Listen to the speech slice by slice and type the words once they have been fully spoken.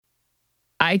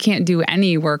I can't do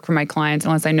any work for my clients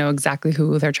unless I know exactly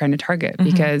who they're trying to target,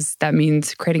 because that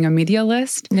means creating a media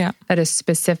list that is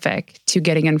specific to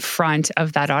getting in front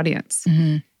of that audience.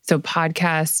 So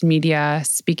podcasts, media,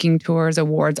 speaking tours,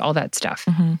 awards, all that stuff.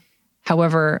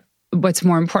 However, what's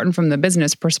more important from the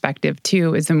business perspective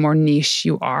too is the more niche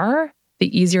you are,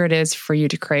 the easier it is for you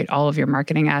to create all of your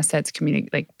marketing assets,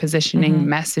 like positioning,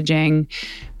 messaging,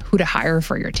 who to hire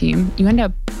for your team. You end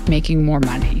up making more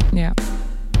money. Yeah.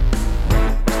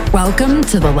 Welcome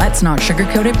to the Let's Not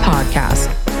Sugarcoat It podcast,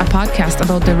 A podcast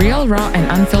about the real, raw, and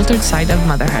unfiltered side of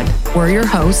motherhood. We're your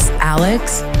hosts,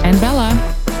 Alex and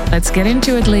Bella. Let's get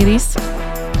into it, ladies.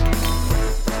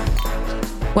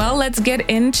 Well, let's get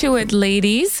into it,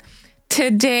 ladies.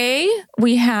 Today,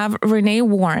 we have Renee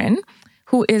Warren,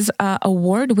 who is an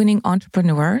award-winning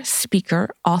entrepreneur, speaker,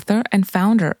 author, and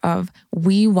founder of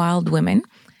We Wild Women,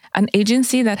 an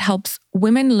agency that helps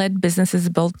women-led businesses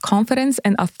build confidence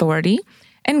and authority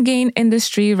and gain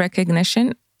industry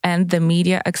recognition and the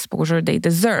media exposure they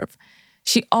deserve.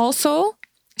 She's also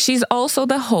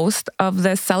the host of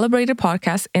the celebrated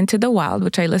podcast Into the Wild,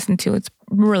 which I listen to. It's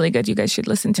really good. You guys should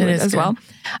listen to it as well.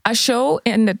 A show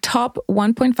in the top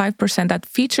 1.5% that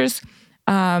features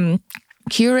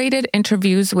curated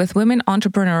interviews with women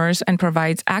entrepreneurs and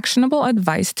provides actionable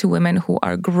advice to women who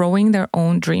are growing their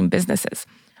own dream businesses.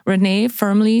 Renee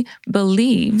firmly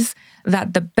believes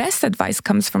that the best advice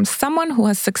comes from someone who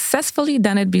has successfully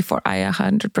done it before. I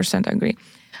 100% agree.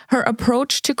 Her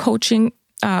approach to coaching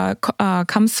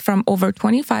comes from over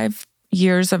 25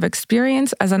 years of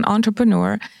experience as an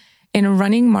entrepreneur in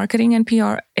running marketing and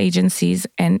PR agencies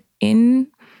and being,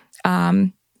 oh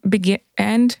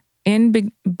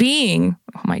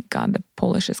my God, the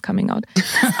Polish is coming out,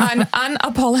 an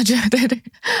unapologetic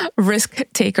risk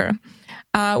taker.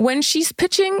 When she's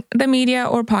pitching the media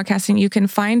or podcasting, you can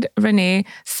find Renee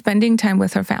spending time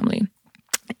with her family.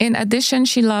 In addition,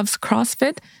 she loves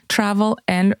CrossFit, travel,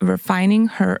 and refining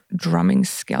her drumming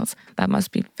skills. That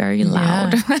must be very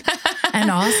loud. Yeah.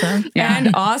 And awesome. Yeah.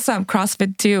 And awesome.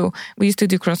 CrossFit too. We used to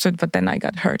do CrossFit, but then I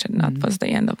got hurt and that was the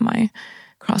end of my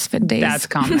CrossFit days. That's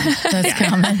common. That's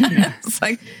common. Yeah. It's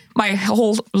like my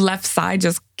whole left side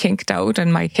just kinked out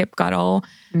and my hip got all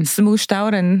smooshed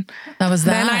out, and that was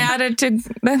that. Then I added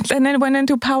and then went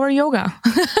into power yoga.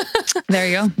 There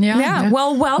you go. Yeah.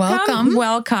 Well,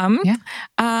 welcome. Yeah.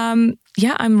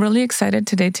 I'm really excited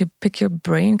today to pick your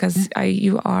brain because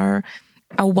you are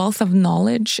a wealth of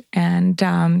knowledge, and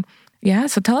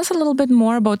so tell us a little bit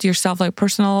more about yourself, like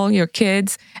personal, your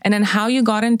kids, and then how you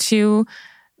got into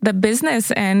the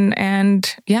business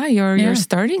and your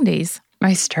starting days.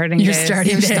 My starting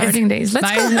days.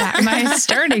 Let's go back. My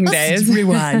starting days.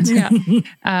 Rewind.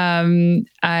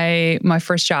 My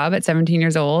first job at 17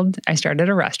 years old, I started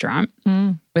a restaurant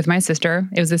with my sister.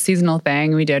 It was a seasonal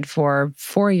thing we did for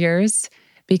 4 years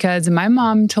because my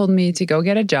mom told me to go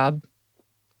get a job.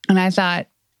 And I thought,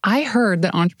 I heard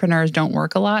that entrepreneurs don't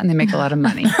work a lot and they make a lot of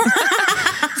money.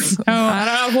 So, I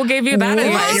don't know who gave you that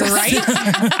advice, right?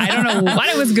 I don't know what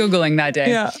I was Googling that day.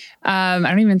 Yeah. I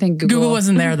don't even think Google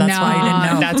wasn't there. That's why you didn't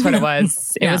know. That's what it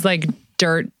was. It was like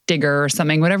Dirt Digger or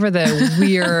something, whatever the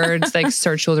weird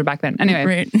search tools were back then.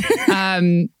 Anyway,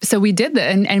 so we did that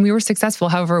and we were successful.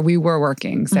 However, we were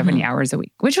working 70 hours a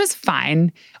week, which was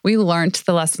fine. We learned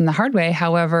the lesson the hard way.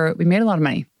 However, we made a lot of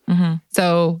money.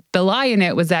 So the lie in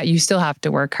it was that you still have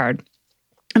to work hard.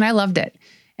 And I loved it.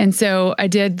 And so I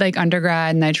did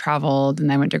undergrad and I traveled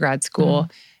and I went to grad school.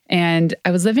 And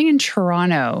I was living in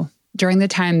Toronto during the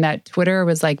time that Twitter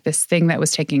was this thing that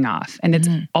was taking off. And it's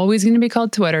always going to be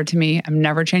called Twitter to me. I'm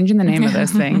never changing the name of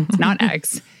this thing. It's not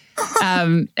X.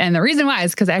 And the reason why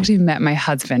is because I actually met my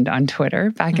husband on Twitter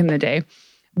back in the day.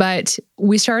 But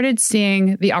we started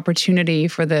seeing the opportunity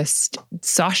for this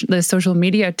social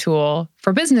media tool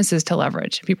for businesses to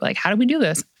leverage. People are like, how do we do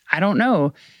this? I don't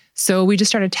know. So we just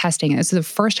started testing it. This is the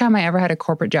first time I ever had a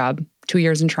corporate job, 2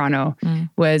 years in Toronto,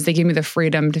 was they gave me the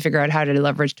freedom to figure out how to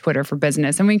leverage Twitter for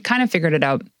business. And we kind of figured it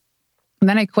out. And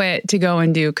then I quit to go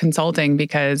and do consulting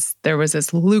because there was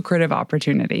this lucrative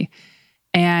opportunity.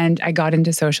 And I got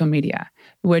into social media,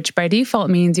 which by default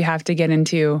means you have to get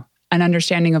into an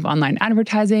understanding of online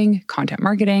advertising, content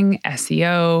marketing,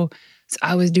 SEO. So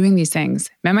I was doing these things.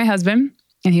 Met my husband,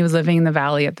 and he was living in the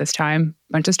Valley at this time,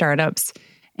 bunch of startups,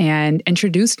 and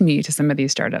introduced me to some of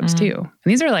these startups too. And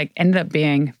these are ended up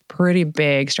being pretty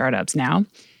big startups now.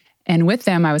 And with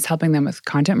them, I was helping them with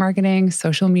content marketing,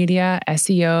 social media,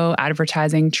 SEO,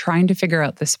 advertising, trying to figure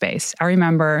out the space. I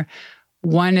remember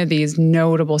one of these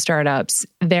notable startups,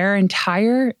 their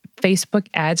entire Facebook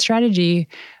ad strategy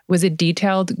was a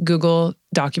detailed Google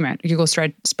document, Google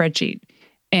spreadsheet.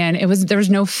 And there was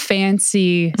no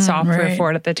fancy software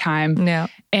for it at the time. Yeah.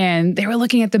 And they were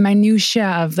looking at the minutia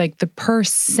of like the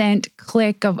percent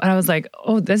click of, and I was like,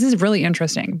 oh, this is really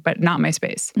interesting, but not my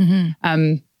space.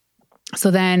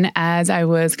 So then as I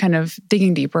was kind of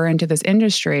digging deeper into this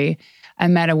industry, I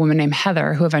met a woman named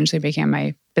Heather who eventually became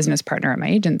my business partner at my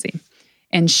agency.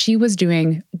 And she was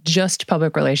doing just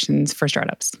public relations for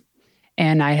startups.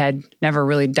 And I had never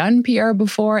really done PR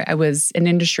before. It was an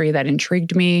industry that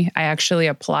intrigued me. I actually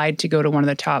applied to go to one of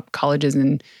the top colleges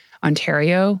in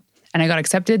Ontario, and I got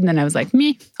accepted. And then I was like,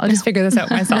 I'll just figure this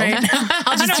out myself.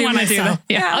 I'll just do myself.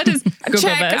 I'll just Google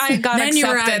Check, this. I got Then you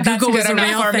were accepted. at That's Google was good a enough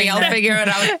real for me. thing I'll then. figure it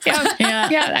out.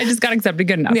 Yeah, I just got accepted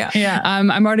good enough. Yeah.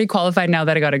 I'm already qualified now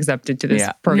that I got accepted to this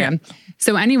program.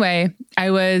 So anyway,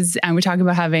 and we're talking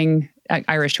about having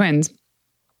Irish twins.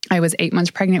 I was 8 months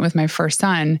pregnant with my first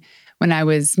son when I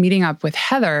was meeting up with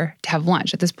Heather to have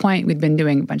lunch. At this point, we'd been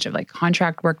doing a bunch of like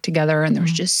contract work together, and there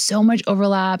was just so much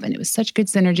overlap, and it was such good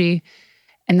synergy.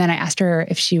 And then I asked her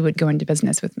if she would go into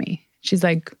business with me. She's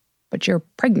like, but you're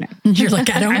pregnant. You're like,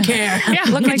 I don't care.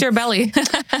 Look at your belly.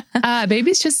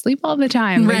 Babies just sleep all the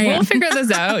time. Like, we'll figure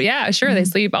this out. Yeah, sure. They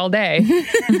sleep all day.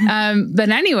 But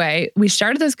anyway, we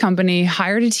started this company,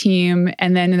 hired a team.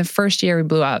 And then in the first year we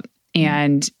blew up,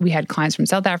 and we had clients from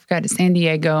South Africa to San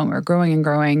Diego, and we were growing and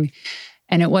growing.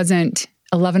 And it wasn't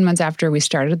 11 months after we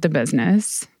started the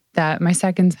business that my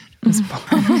second son was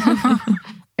born.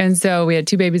 And so we had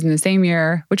 2 babies in the same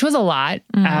year, which was a lot.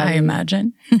 I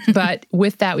imagine. But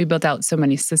with that, we built out so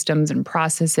many systems and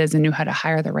processes and knew how to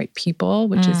hire the right people,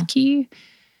 which is key.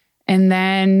 And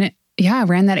then, I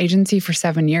ran that agency for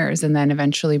 7 years. And then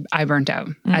eventually I burnt out,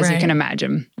 as you can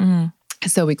imagine.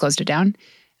 So we closed it down.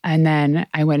 And then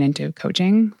I went into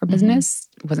coaching for business.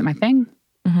 It wasn't my thing.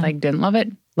 Like, didn't love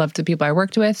it. Loved the people I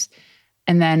worked with.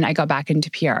 And then I got back into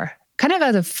PR, kind of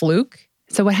as a fluke.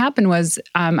 So what happened was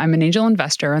I'm an angel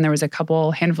investor, and there was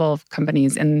a handful of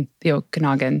companies in the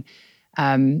Okanagan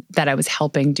that I was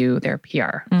helping do their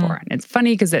PR for. And it's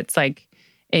funny because it's like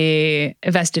a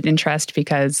vested interest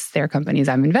because they're companies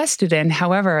I'm invested in.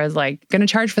 However, I was like, going to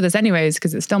charge for this anyways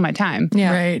because it's still my time.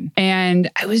 Yeah. Right. And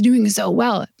I was doing so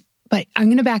well. But I'm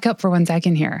going to back up for 1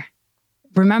 second here.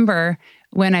 Remember,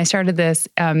 when I started this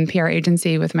PR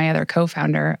agency with my other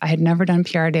co-founder, I had never done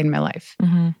PR a day in my life.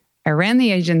 I ran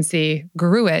the agency,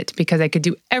 grew it because I could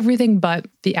do everything but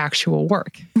the actual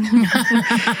work,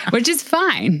 which is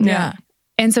fine. Yeah.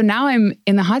 And so now I'm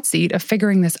in the hot seat of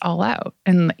figuring this all out.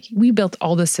 And we built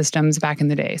all the systems back in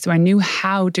the day. So I knew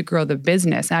how to grow the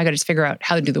business. Now I got to just figure out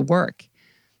how to do the work.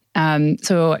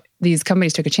 So these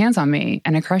companies took a chance on me,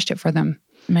 and I crushed it for them.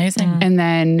 Amazing. And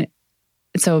then,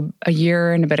 so a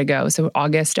year and a bit ago, so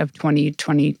August of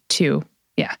 2022,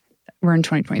 we're in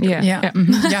 2023. Yeah.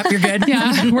 Yep, you're good.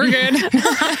 Yeah, we're good.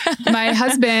 My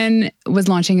husband was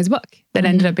launching his book that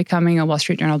ended up becoming a Wall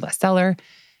Street Journal bestseller.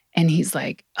 And he's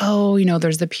like, oh,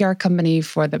 there's the PR company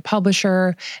for the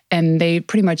publisher, and they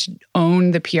pretty much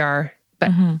own the PR.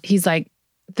 But he's like,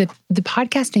 the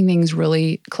podcasting thing is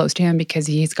really close to him because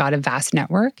he's got a vast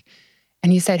network.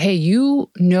 And he said, hey, you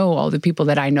know all the people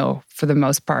that I know for the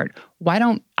most part. Why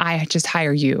don't I just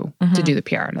hire you to do the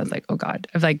PR? And I was like, oh God.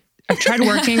 I've tried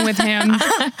working with him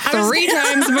 3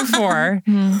 times before,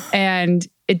 and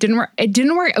it didn't work.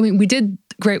 I mean, we did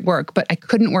great work, but I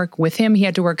couldn't work with him. He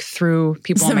had to work through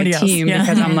people on my team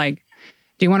because I'm like,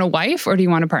 do you want a wife or do you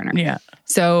want a partner? Yeah.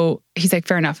 So he's like,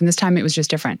 fair enough. And this time it was just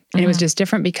different. And it was just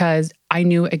different because I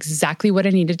knew exactly what I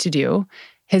needed to do.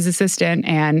 His assistant,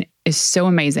 Anne, is so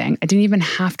amazing. I didn't even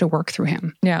have to work through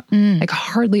him. Yeah. Like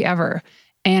hardly ever.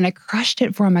 And I crushed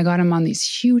it for him. I got him on these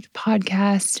huge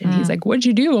podcasts, and he's like, what'd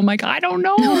you do? I'm like, I don't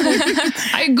know.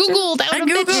 I Googled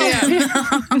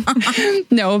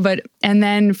it. And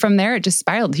then from there, it just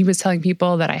spiraled. He was telling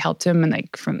people that I helped him, and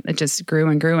it just grew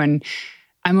and grew. And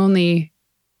I'm only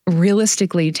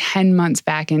realistically 10 months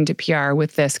back into PR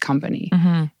with this company.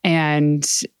 And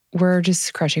we're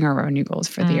just crushing our revenue goals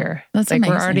for the year. That's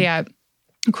amazing. We're already at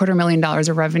 $250,000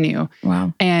 of revenue.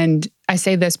 Wow. And I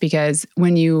say this because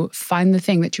when you find the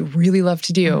thing that you really love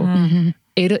to do,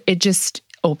 it just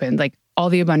opened, like all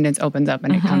the abundance opens up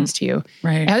and it comes to you.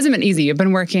 Right. It hasn't been easy. I've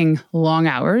been working long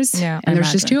hours and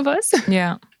there's just 2 of us.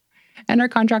 Yeah. And our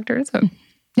contractors. So,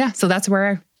 so that's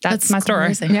my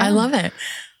story. Yeah. I love it.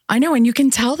 I know. And you can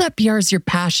tell that PR is your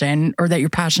passion, or that you're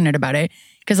passionate about it.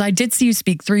 Because I did see you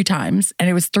speak 3 times, and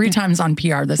it was 3 times on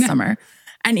PR this summer.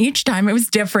 And each time it was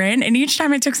different. And each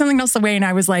time I took something else away. And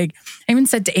I was like, I even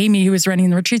said to Amy, who was running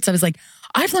the retreats, I was like,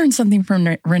 I've learned something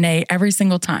from Renee every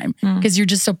single time. Because you're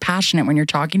just so passionate when you're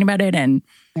talking about it. And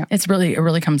it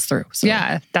really comes through. So.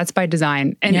 Yeah, that's by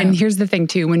design. And here's the thing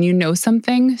too, when you know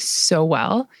something so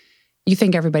well, you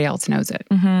think everybody else knows it.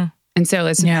 And so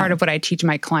it's part of what I teach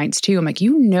my clients too. I'm like,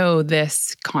 you know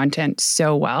this content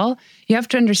so well. You have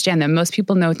to understand that most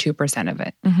people know 2% of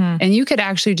it. And you could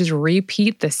actually just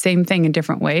repeat the same thing in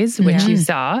different ways, which you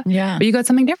saw, but you got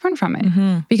something different from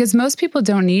it. Because most people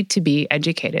don't need to be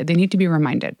educated. They need to be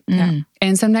reminded.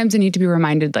 And sometimes they need to be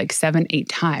reminded like 7, 8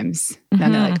 times.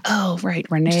 Then they're like, oh, right,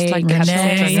 Renee. Just like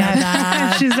Renee,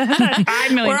 She's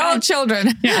 5 million. We're all children.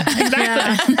 Yeah,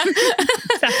 exactly.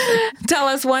 Tell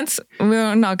us once,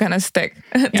 we're not going to stick.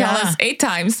 Tell us 8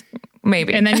 times,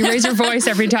 maybe. And then you raise your voice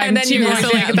every time. And then too. you So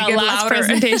like that last louder.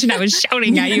 presentation, I was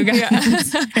shouting at you guys.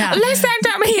 Listen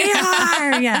to me.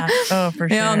 Oh, for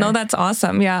sure. Yeah, no, that's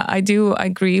awesome. Yeah, I do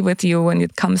agree with you when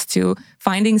it comes to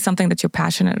finding something that you're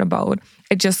passionate about.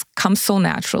 It just comes so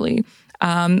naturally.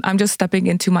 I'm just stepping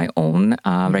into my own.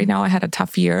 Right now, I had a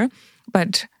tough year,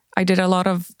 but I did a lot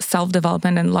of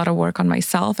self-development and a lot of work on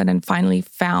myself, and then finally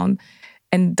found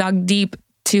and dug deep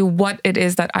to what it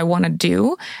is that I want to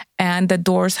do. And the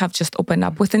doors have just opened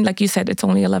up within, like you said, it's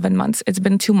only 11 months. It's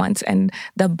been 2 months. And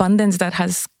the abundance that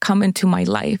has come into my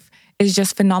life is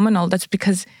just phenomenal. That's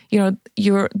because, you know,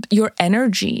 your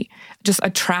energy just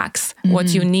attracts what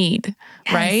you need,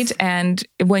 right? And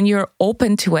when you're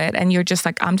open to it and you're just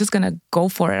like, I'm just going to go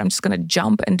for it. I'm just going to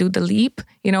jump and do the leap.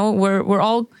 You know, we're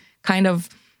all kind of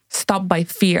stopped by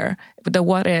fear, the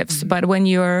what ifs. But when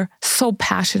you're so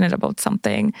passionate about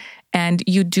something and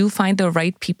you do find the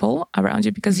right people around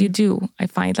you, because you do, I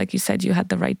find, like you said, you had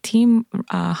the right team,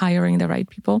 hiring the right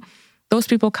people. Those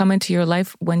people come into your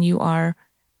life when you are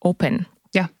open.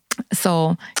 Yeah.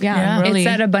 So really. It's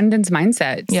that abundance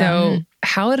mindset. Yeah. So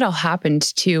how it all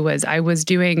happened too was I was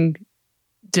doing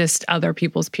just other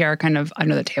people's PR kind of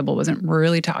under the table, wasn't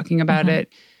really talking about it.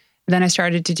 Then I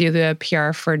started to do the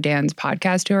PR for Dan's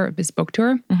podcast tour, his book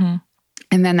tour.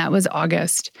 And then that was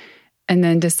August. And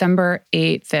then December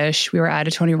 8th-ish, we were at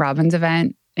a Tony Robbins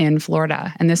event in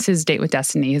Florida. And this is Date with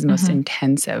Destiny, his most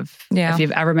intensive. If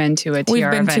you've ever been to a TR We've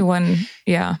been event, to one.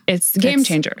 Yeah. It's a game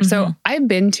changer. So I've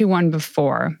been to one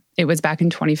before. It was back in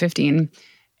 2015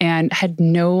 and had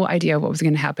no idea what was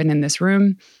going to happen in this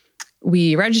room.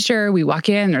 We register, we walk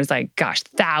in, there's like,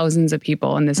 thousands of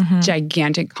people in this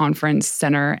gigantic conference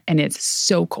center, and it's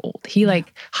so cold. He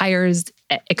like hires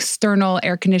external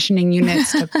air conditioning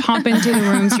units to pump into the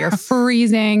rooms. You're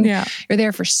freezing. You're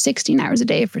there for 16 hours a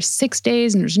day for 6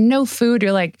 days, and there's no food.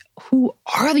 You're like, who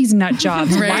are these nut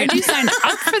jobs? Why did you sign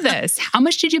up for this? How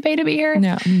much did you pay to be here?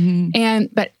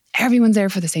 But everyone's there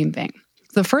for the same thing.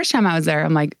 The first time I was there,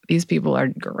 I'm like, these people are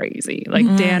crazy. Like,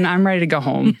 Dan, I'm ready to go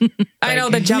home. I know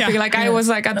the jumping. I was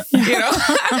like, you know,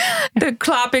 the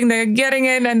clapping, the getting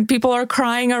in, and people are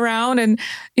crying around, and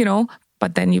you know.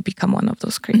 But then you become one of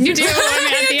those crazy. You do.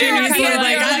 At the end, you're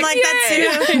like, I'm like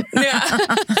that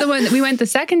too. So when we went the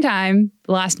second time,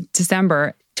 last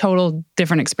December, total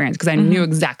different experience because I knew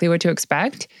exactly what to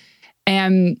expect,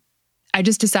 and I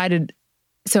just decided.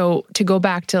 So to go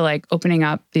back to like opening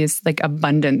up this like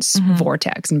abundance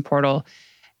vortex and portal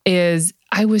is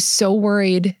I was so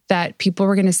worried that people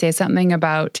were going to say something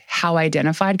about how I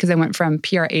identified because I went from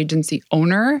PR agency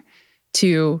owner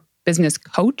to business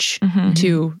coach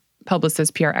to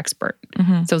publicist PR expert. So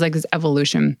it was like this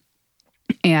evolution.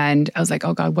 And I was like,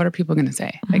 oh God, what are people going to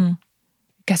say? Like,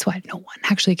 guess what? No one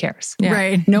actually cares.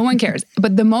 Right. No one cares.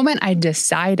 But the moment I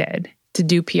decided to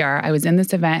do PR, I was in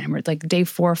this event and we're like day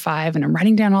 4 or 5 and I'm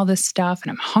writing down all this stuff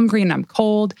and I'm hungry and I'm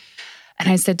cold. And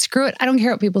I said, screw it. I don't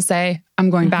care what people say. I'm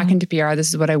going back into PR. This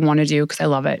is what I want to do because I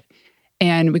love it.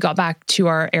 And we got back to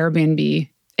our Airbnb.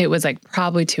 It was like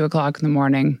probably 2:00 in the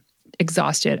morning,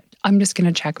 exhausted. I'm just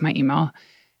going to check my email.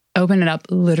 Open it up,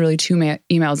 literally 2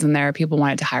 emails in there. People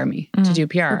wanted to hire me to do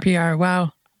PR. For PR,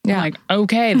 wow. Yeah. I'm like,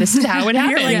 okay, this is how it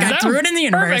happened. You're like, I threw it in the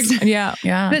universe. Perfect.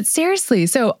 Yeah. But seriously,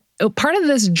 so part of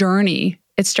this journey,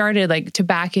 it started like to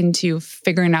back into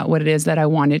figuring out what it is that I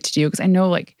wanted to do. Because I know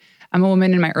like I'm a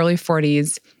woman in my early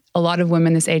 40s. A lot of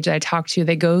women this age that I talk to,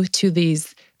 they go through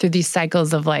these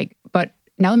cycles of like, but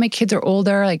now that my kids are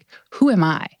older, like, who am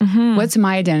I? What's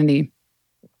my identity?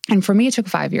 And for me, it took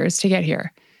 5 years to get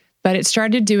here. But it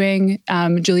started doing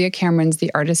Julia Cameron's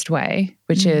The Artist Way,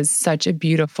 which is such a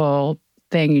beautiful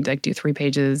thing. You'd like do 3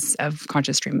 pages of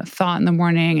conscious stream of thought in the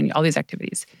morning and all these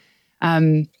activities.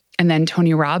 And then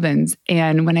Tony Robbins.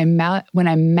 And when I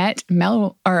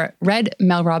read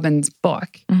Mel Robbins'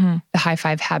 book, The High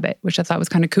 5 Habit, which I thought was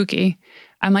kind of kooky,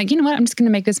 I'm like, you know what? I'm just going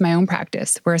to make this my own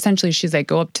practice where essentially she's like,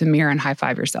 go up to the mirror and high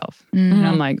five yourself. And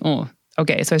I'm like, oh,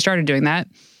 okay. So I started doing that.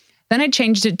 Then I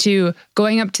changed it to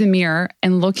going up to the mirror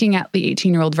and looking at the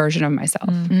 18-year-old version of myself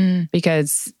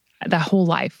because that whole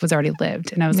life was already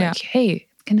lived. And I was like, hey,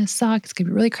 going to suck. It's going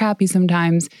to be really crappy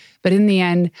sometimes. But in the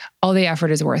end, all the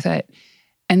effort is worth it.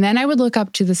 And then I would look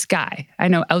up to the sky. I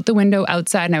know, out the window,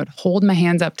 outside, and I would hold my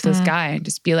hands up to the sky and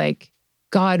just be like,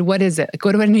 God, what is it? Like,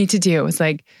 what do I need to do? It's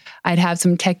like, I'd have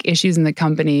some tech issues in the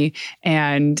company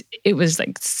and it was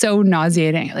like so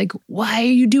nauseating. Like, why are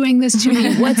you doing this to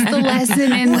me? What's the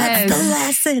lesson in this? What's the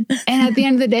lesson? And at the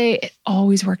end of the day, it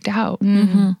always worked out.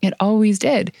 It always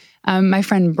did. My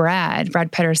friend Brad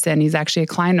Pedersen, he's actually a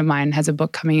client of mine, has a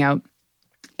book coming out.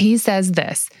 He says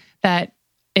this, that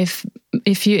if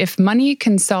money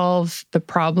can solve the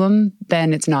problem,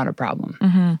 then it's not a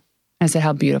problem. I said,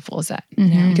 how beautiful is that?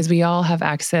 Because we all have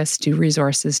access to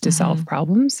resources to solve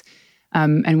problems.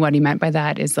 And what he meant by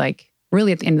that is like,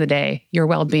 really at the end of the day, your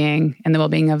well-being and the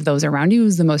well-being of those around you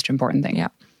is the most important thing. Yeah.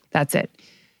 That's it.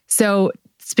 So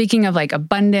speaking of like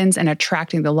abundance and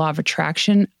attracting, the law of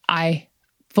attraction, I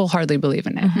full-heartedly believe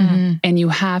in it. And you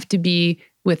have to be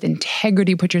with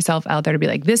integrity, put yourself out there to be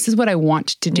like, this is what I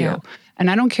want to do.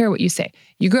 And I don't care what you say.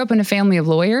 You grew up in a family of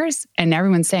lawyers and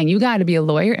everyone's saying, you got to be a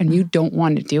lawyer and you don't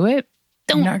want to do it.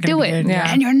 Don't do it.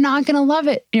 And you're not going to love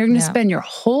it. You're going to spend your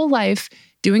whole life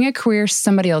doing a career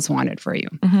somebody else wanted for you.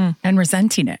 And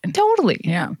resenting it. Totally.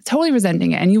 Yeah. Totally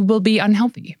resenting it. And you will be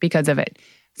unhealthy because of it.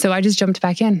 So I just jumped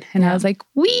back in and I was like,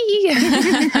 wee,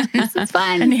 this is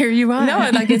fun. And here you are. No,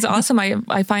 like it's awesome.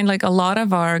 I find like a lot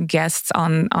of our guests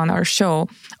on our show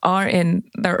are in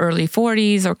their early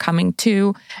 40s or coming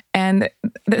to. And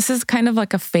this is kind of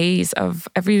like a phase of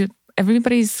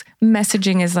everybody's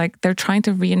messaging is like, they're trying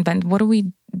to reinvent. What do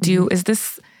we do? Is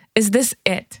this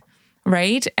it?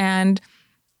 Right? And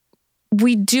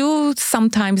we do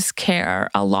sometimes care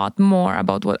a lot more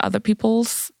about what other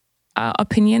people's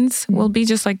opinions will be,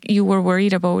 just like you were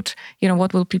worried about,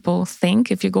 what will people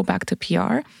think if you go back to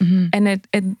PR. And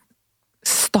it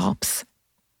stops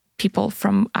people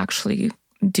from actually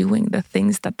doing the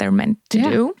things that they're meant to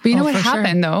do. But you know what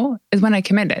happened though, is when I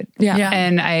committed.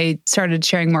 And I started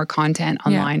sharing more content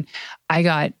online. I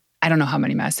got, I don't know how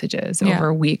many messages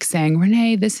over weeks saying,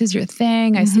 Renee, this is your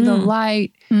thing. I see the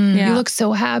light. You look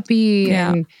so happy.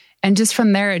 And just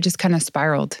from there, it just kind of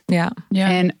spiraled.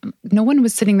 And no one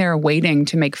was sitting there waiting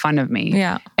to make fun of me.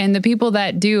 And the people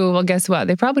that do, well, guess what?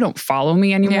 They probably don't follow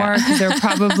me anymore because they're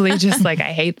probably just like,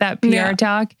 I hate that PR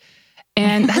talk.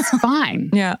 And that's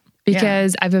fine.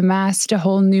 Because I've amassed a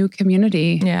whole new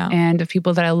community and of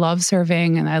people that I love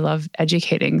serving and I love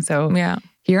educating. So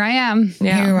here I am.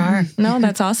 Here you are. No,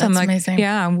 that's awesome. That's amazing.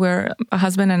 Yeah, we're a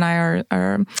husband and I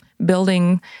are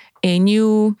building a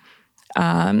new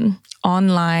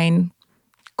online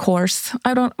course.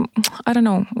 I don't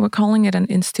know. We're calling it an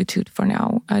institute for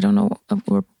now. I don't know.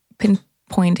 We're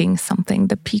pinpointing something.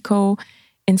 The PICO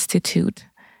Institute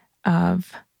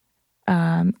of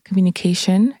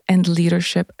Communication and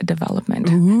Leadership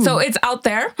Development. So it's out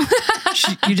there.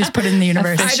 You just put it in the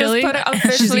universe. Officially? I just put it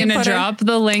officially. She's going to drop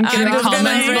the link in the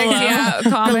comments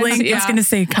below. The link is going to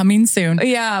say coming soon.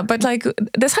 Yeah, but like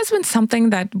this has been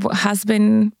something that has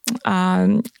been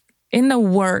in the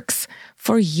works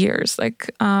for years.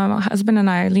 Like my husband and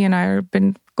I, Lee and I, have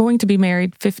been going to be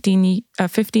married 15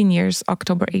 years,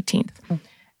 October 18th.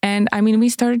 And I mean, we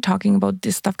started talking about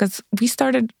this stuff because we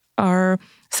started our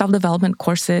self-development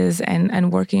courses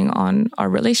and working on our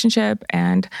relationship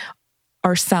and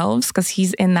ourselves, because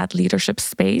he's in that leadership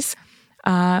space,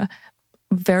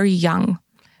 very young.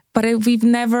 But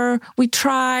we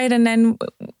tried, and then,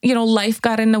 life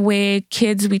got in the way,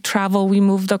 kids, we travel, we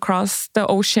moved across the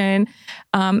ocean.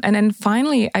 And then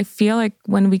finally, I feel like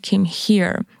when we came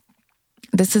here,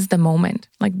 this is the moment,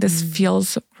 like this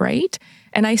feels right.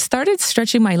 And I started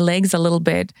stretching my legs a little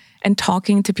bit and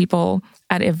talking to people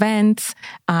at events,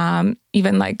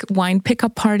 even like wine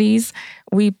pickup parties.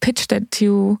 We pitched it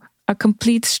to a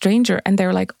complete stranger and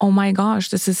they're like, oh my gosh,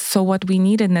 this is so what we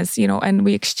need in this, and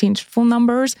we exchanged phone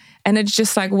numbers and it's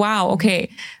just like, wow, okay,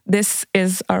 this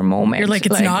is our moment. You're like,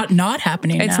 it's not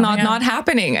happening. It's now. not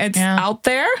happening. It's out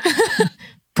there,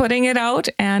 putting it out.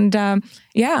 And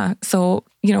so,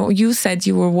 you said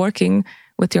you were working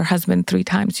with your husband 3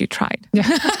 times. You tried.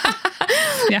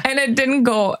 And it didn't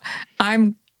go.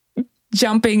 I'm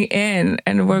jumping in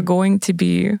and we're going to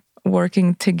be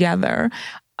working together.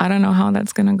 I don't know how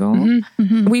that's going to go.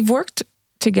 We've worked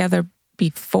together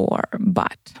before,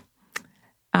 but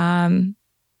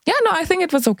I think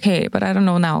it was okay, but I don't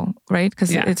know now, right?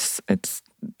 Because it's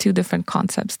 2 different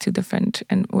concepts,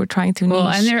 and we're trying to niche. Well,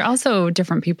 and they're also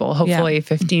different people, hopefully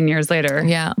 15 years later.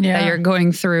 That you're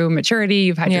going through maturity,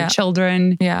 you've had your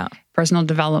children, personal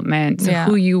development. So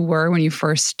who you were when you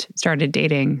first started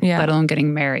dating, let alone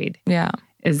getting married.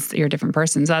 Is you're a different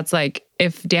person. So that's like,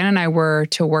 if Dan and I were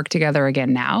to work together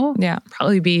again now,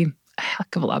 probably be a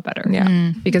heck of a lot better.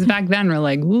 Yeah. Because back then we're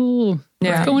like, ooh,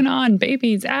 what's going on?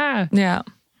 Babies, Yeah.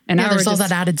 And now there's all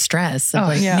that added stress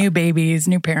of new babies,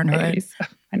 new parenthood.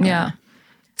 Yeah.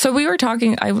 So we were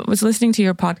talking, I was listening to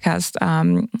your podcast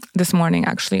this morning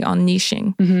actually on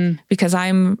niching because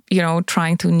I'm,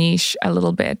 trying to niche a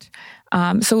little bit.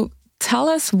 So tell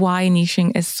us why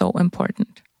niching is so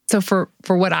important. So for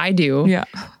what I do,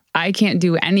 I can't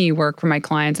do any work for my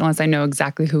clients unless I know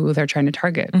exactly who they're trying to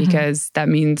target, because that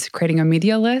means creating a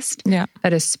media list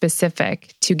that is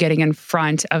specific to getting in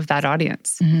front of that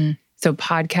audience. So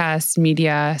podcasts,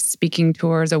 media, speaking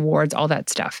tours, awards, all that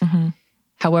stuff.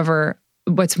 However,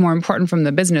 what's more important from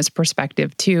the business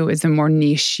perspective too is the more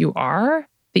niche you are,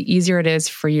 the easier it is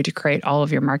for you to create all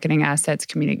of your marketing assets,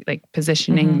 like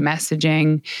positioning,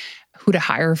 messaging, who to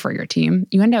hire for your team.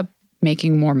 You end up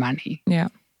making more money. Yeah.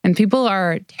 And people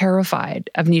are terrified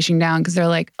of niching down because they're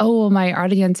like, oh, well, my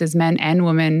audience is men and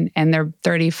women, and they're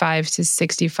 35 to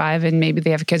 65, and maybe they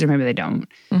have kids or maybe they don't.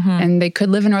 And they could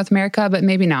live in North America, but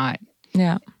maybe not.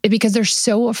 Yeah. Because they're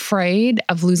so afraid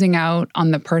of losing out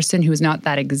on the person who's not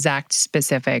that exact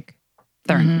specific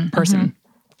person.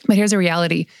 But here's a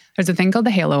reality. There's a thing called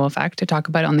the halo effect. I talk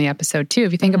about it on the episode too.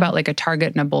 If you think about like a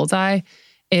target and a bullseye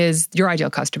is your ideal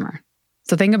customer.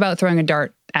 So think about throwing a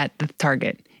dart at the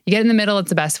target. You get in the middle, it's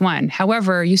the best one.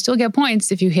 However, you still get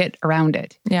points if you hit around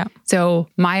it. Yeah. So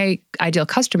my ideal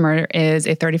customer is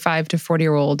a 35 to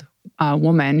 40-year-old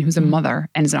woman who's a mother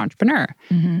and is an entrepreneur.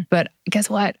 But guess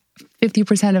what?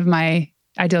 50% of my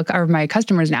my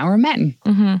customers now are men.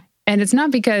 And it's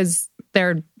not because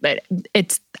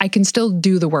I can still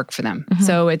do the work for them.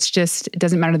 So it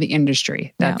doesn't matter the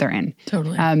industry that they're in.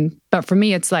 Totally. But for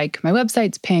me, it's like my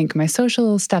website's pink, my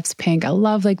social stuff's pink. I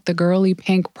love like the girly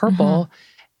pink purple.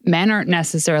 Men aren't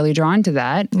necessarily drawn to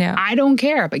that. Yeah. I don't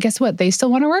care. But guess what? They still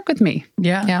want to work with me.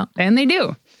 Yeah. And they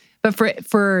do. But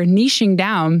for niching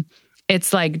down,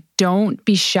 it's like, don't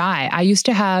be shy. I used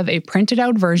to have a printed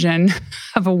out version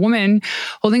of a woman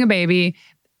holding a baby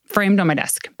framed on my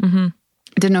desk. I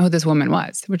didn't know who this woman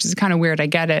was, which is kind of weird. I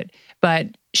get it. But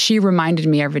she reminded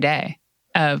me every day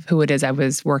of who it is I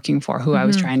was working for, who I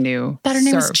was trying to That her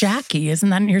name was Jackie. Isn't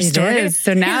that in your story? It is.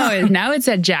 So now it's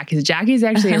at Jackie. Jackie's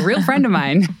actually a real friend of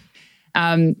mine.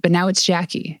 But now it's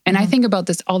Jackie. And I think about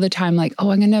this all the time, like,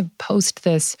 oh, I'm going to post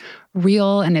this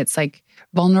reel and it's like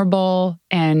vulnerable.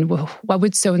 And what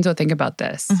would so-and-so think about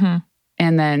this?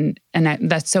 And then,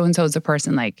 that so-and-so is a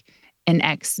person like an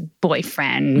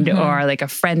ex-boyfriend or like a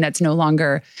friend that's no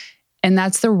longer. And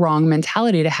that's the wrong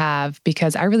mentality to have,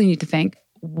 because I really need to think,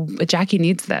 Jackie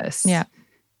needs this. Yeah.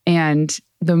 And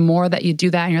the more that you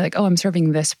do that and you're like, oh, I'm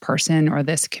serving this person or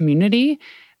this community,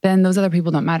 then those other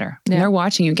people don't matter. And they're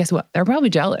watching you. Guess what? They're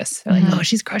probably jealous. They're like, oh,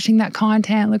 she's crushing that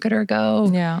content. Look at her go.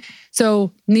 Yeah.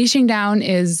 So niching down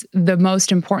is the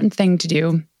most important thing to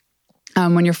do.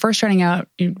 When you're first starting out,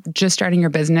 you're just starting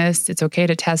your business, it's okay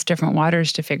to test different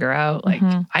waters to figure out, like,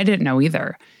 I didn't know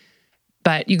either.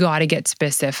 But you got to get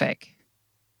specific.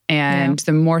 And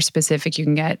the more specific you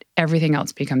can get, everything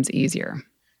else becomes easier.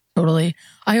 Totally.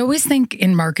 I always think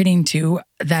in marketing too,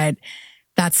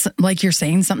 that's like you're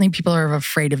saying, something people are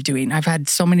afraid of doing. I've had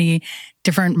so many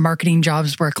different marketing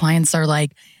jobs where clients are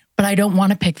like, but I don't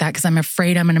want to pick that because I'm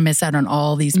afraid I'm going to miss out on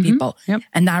all these people.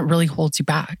 And that really holds you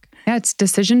back. Yeah, it's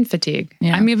decision fatigue.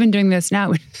 I'm even doing this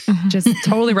now, just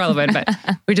totally relevant, but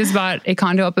we just bought a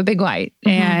condo up at Big White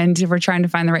and we're trying to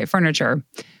find the right furniture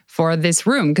for this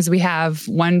room, because we have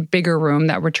one bigger room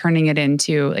that we're turning it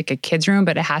into like a kid's room,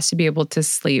 but it has to be able to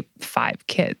sleep 5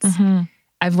 kids.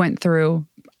 I've went through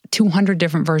 200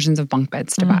 different versions of bunk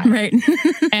beds to buy. Right.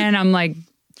 And I'm like,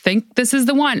 think this is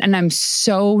the one. And I'm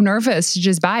so nervous to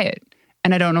just buy it.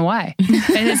 And I don't know why.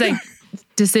 And it's like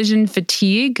decision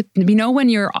fatigue. You know, when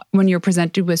you're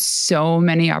presented with so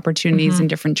many opportunities and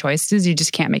different choices, you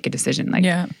just can't make a decision.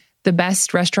 Like the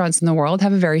best restaurants in the world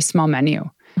have a very small menu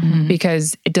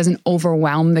because it doesn't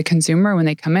overwhelm the consumer when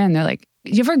they come in. They're like,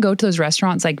 you ever go to those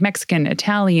restaurants like Mexican,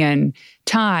 Italian,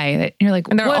 Thai? And you're like,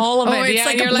 and they're all of it. It's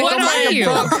like you're like, what are you?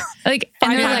 Like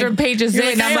 500 pages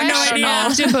in. Like, I'm like, fresh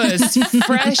octopus,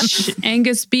 fresh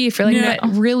Angus beef. You're like, but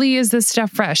really is this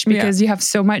stuff fresh? Because you have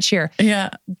so much here. Yeah.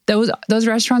 Those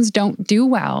restaurants don't do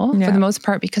well for the most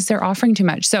part because they're offering too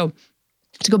much. So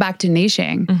to go back to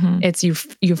niching, it's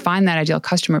you find that ideal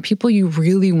customer, people you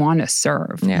really want to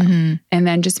serve. And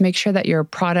then just make sure that your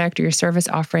product or your service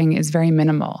offering is very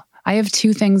minimal. I have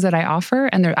 2 things that I offer,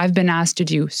 and I've been asked to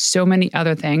do so many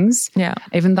other things. I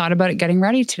even thought about it getting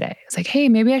ready today. It's like, hey,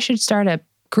 maybe I should start a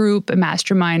group, a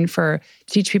mastermind to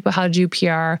teach people how to do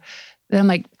PR. Then I'm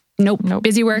like, Nope.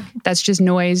 Busy work. That's just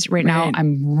noise. Right now,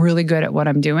 I'm really good at what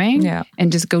I'm doing. Yeah.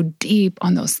 And just go deep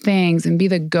on those things and be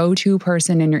the go-to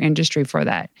person in your industry for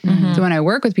that. Mm-hmm. So when I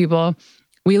work with people,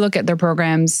 we look at their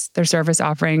programs, their service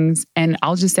offerings, and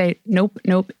I'll just say, nope,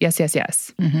 yes.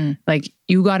 Mm-hmm. Like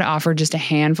you got to offer just a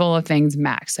handful of things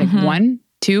max, like 1,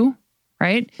 2,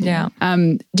 right? Yeah.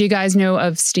 Do you guys know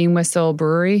of Steam Whistle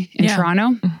Brewery in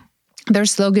Toronto? Their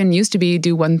slogan used to be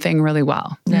do one thing really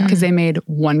well because they made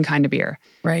one kind of beer.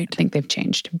 Right. I think they've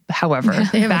changed. However,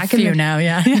 they have back a few now,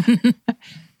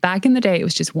 back in the day, it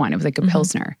was just one. It was like a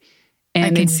Pilsner.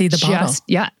 And I can see the bottle.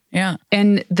 Yeah.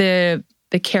 And the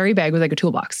carry bag was like a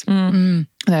toolbox,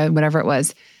 whatever it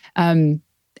was. And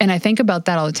I think about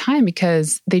that all the time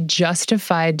because they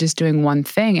justified just doing one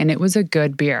thing and it was a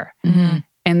good beer. Mm-hmm.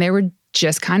 And they were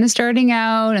just kind of starting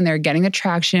out and they're getting the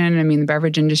traction. I mean, the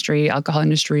beverage industry, alcohol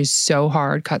industry is so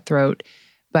hard, cutthroat,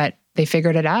 but they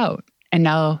figured it out. And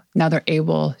now they're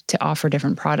able to offer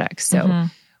different products. So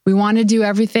we want to do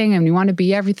everything and we want to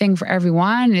be everything for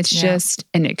everyone. It's just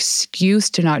an excuse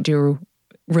to not do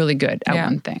really good at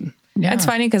one thing. Yeah. It's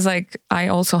funny because like I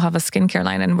also have a skincare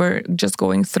line and we're just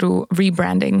going through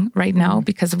rebranding right now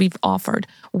because we've offered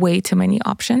way too many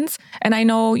options. And I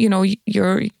know, you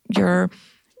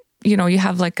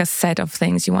have like a set of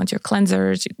things. You want your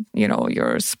cleansers,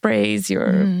 your sprays,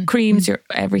 your creams, your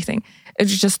everything.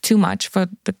 It's just too much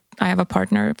I have a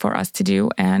partner for us to do.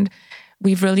 And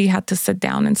we've really had to sit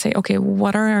down and say, okay,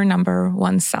 what are our number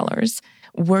one sellers?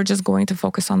 We're just going to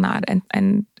focus on that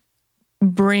and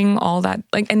bring all that,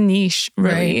 like a niche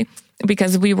really. Right.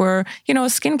 Because we were,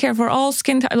 skincare for all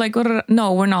skin, like,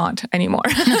 no, we're not anymore.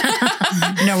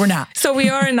 No, we're not. So we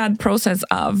are in that process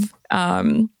of,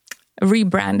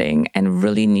 rebranding and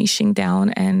really niching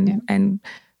down and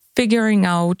figuring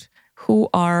out who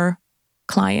our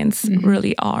clients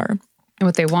really are. And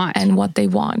what they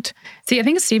want. See, I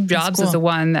think Steve Jobs is the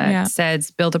one that says,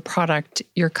 build a product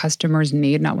your customers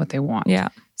need, not what they want. Yeah.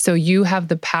 So you have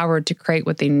the power to create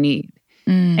what they need.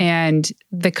 And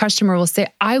the customer will say,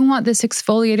 I want this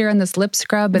exfoliator and this lip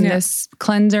scrub and this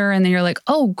cleanser. And then you're like,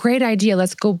 oh, great idea.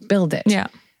 Let's go build it. Yeah.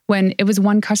 When it was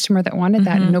one customer that wanted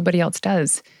that and nobody else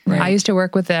does. Right. I used to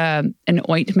work with an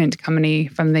ointment company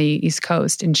from the East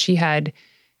Coast, and she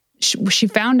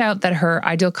found out that her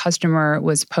ideal customer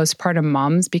was postpartum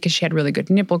moms because she had really good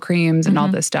nipple creams and all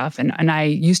this stuff. And I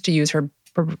used to use her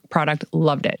product,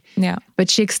 loved it. Yeah. But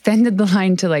she extended the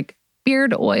line to like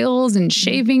beard oils and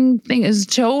shaving thing is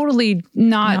totally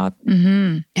not.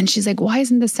 And she's like, why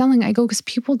isn't this selling? I go, because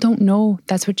people don't know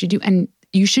that's what you do. And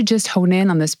you should just hone in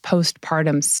on this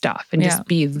postpartum stuff and just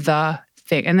be the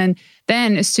thing. And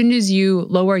then as soon as you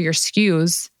lower your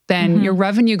SKUs, then your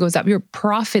revenue goes up, your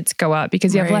profits go up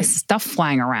because you have less stuff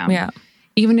flying around. Yeah.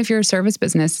 Even if you're a service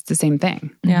business, it's the same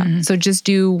thing. Yeah. So just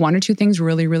do one or two things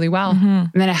really, really well. And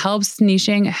then it helps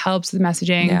niching, it helps with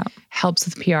messaging, helps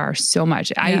with PR so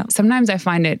much. Sometimes I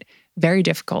find it very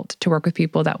difficult to work with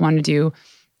people that want to do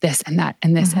this and that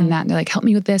and this and that. And they're like, help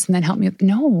me with this and then help me with,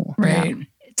 no. Right.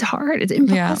 It's hard. It's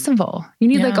impossible. You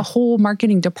need like a whole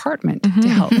marketing department to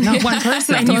help, not one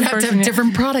person. And you have to have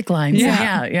different product lines.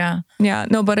 Yeah.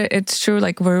 No, but it's true.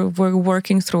 Like we're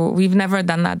working through, we've never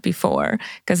done that before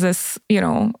because this,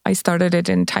 I started it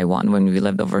in Taiwan when we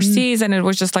lived overseas and it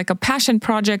was just like a passion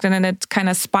project and then it kind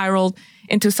of spiraled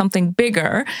into something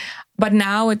bigger. But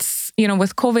now it's,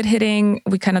 with COVID hitting,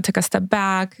 we kind of took a step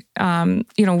back.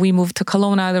 We moved to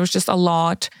Kelowna. There was just a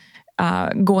lot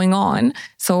going on.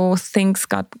 So things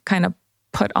got kind of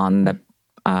put on the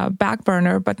back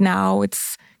burner, but now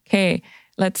it's, okay,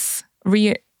 let's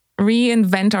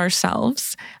reinvent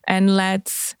ourselves and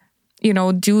let's,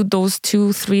 do those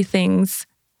 2-3 things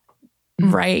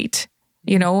right,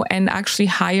 and actually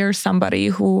hire somebody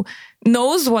who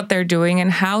knows what they're doing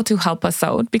and how to help us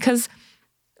out. Because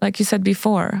like you said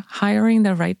before, hiring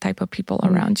the right type of people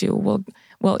around you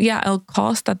it'll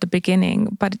cost at the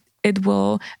beginning, but it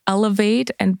will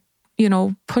elevate and,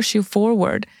 push you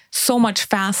forward so much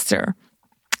faster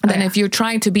than if you're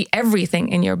trying to be everything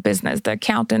in your business, the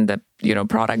accountant, the,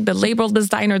 product, the label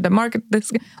designer, the market,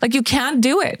 like you can't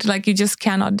do it. Like you just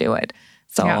cannot do it.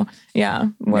 So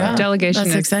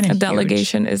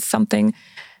delegation is something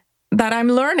that I'm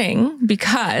learning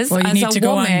because as a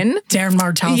woman, Darren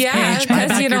Martell's page,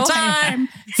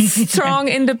 because strong,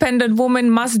 independent woman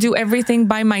must do everything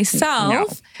by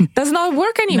myself. Does not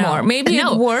work anymore. Maybe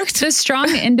it worked. The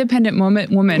strong, independent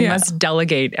woman must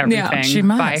delegate everything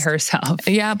by herself.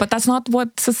 Yeah, but that's not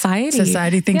what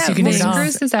society thinks you can do it all.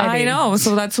 I know,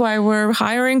 so that's why we're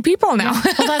hiring people now.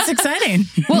 Well, that's exciting.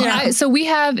 So we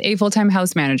have a full-time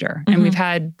house manager, and we've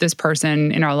had this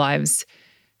person in our lives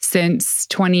since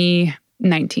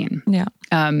 19. Yeah.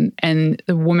 And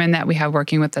the woman that we have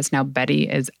working with us now, Betty,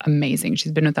 is amazing.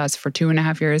 She's been with us for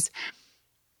 2.5 years.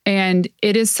 And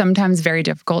it is sometimes very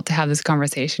difficult to have this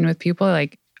conversation with people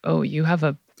like, oh, you have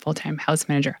a full-time house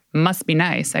manager. Must be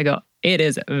nice. I go, it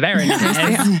is very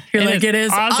nice. You're like, it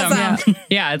is awesome.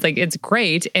 Yeah, it's like, it's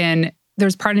great. And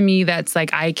there's part of me that's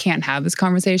like, I can't have this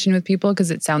conversation with people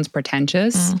because it sounds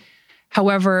pretentious.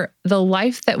 However, the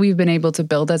life that we've been able to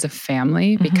build as a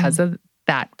family because of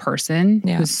that person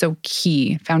who's so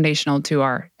key, foundational to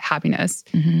our happiness,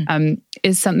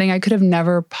 is something I could have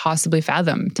never possibly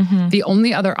fathomed. The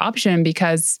only other option,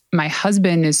 because my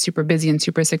husband is super busy and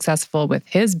super successful with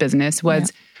his business,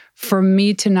 was for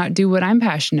me to not do what I'm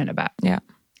passionate about. Yeah.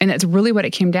 And that's really what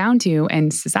it came down to.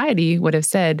 And society would have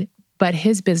said, but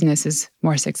his business is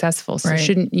more successful. So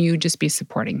shouldn't you just be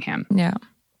supporting him? Yeah.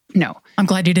 No. I'm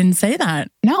glad you didn't say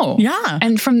that. No. Yeah.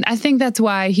 And I think that's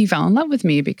why he fell in love with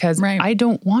me, because I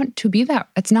don't want to be that.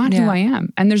 That's not who I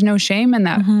am. And there's no shame in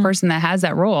that person that has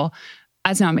that role.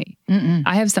 That's not me.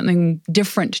 I have something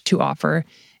different to offer.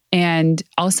 And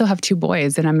also have 2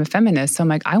 boys, and I'm a feminist. So I'm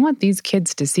like, I want these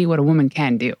kids to see what a woman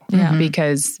can do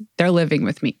because they're living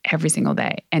with me every single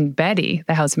day. And Betty,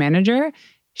 the house manager,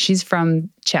 she's from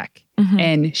Czech.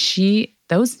 And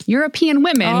those European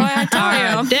women are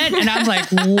dead. And I'm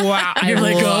like, wow. You're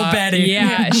like, oh, Betty.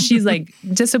 Yeah. She's like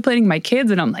disciplining my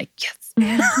kids. And I'm like, yes,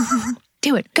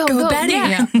 do it. Go Betty.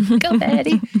 Yeah. Go,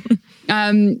 Betty.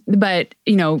 But,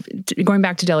 going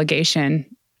back to delegation,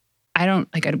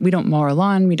 we don't mow our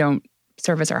lawn. We don't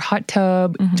service our hot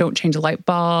tub. Don't change the light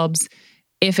bulbs.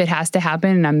 If it has to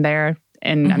happen and I'm there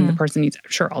and I'm the person who needs it,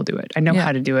 sure, I'll do it. I know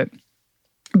how to do it.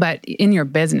 But in your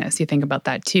business, you think about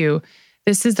that too.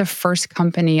 This is the first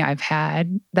company I've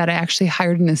had that I actually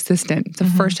hired an assistant. The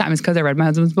first time is because I read my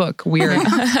husband's book. Weird.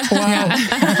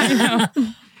 Wow.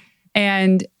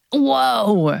 And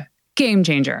whoa, game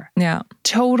changer. Yeah.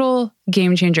 Total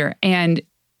game changer. And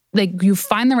like, you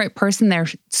find the right person, they're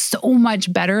so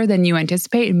much better than you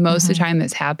anticipate. Most of the time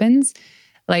this happens.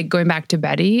 Like, going back to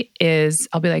Betty, is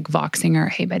I'll be like voxing her,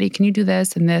 hey, Betty, can you do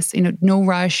this and this? No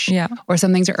rush. Yeah. Or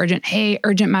some things are urgent. Hey,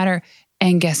 urgent matter.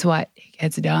 And guess what? It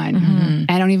gets done.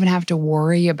 I don't even have to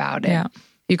worry about it. Yeah.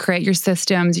 You create your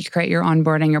systems, you create your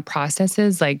onboarding, your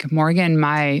processes. Like Morgan,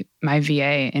 my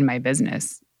VA in my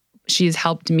business, she's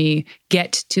helped me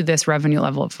get to this revenue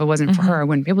level. If it wasn't for her, I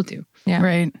wouldn't be able to. Yeah.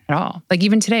 Right. At all. Like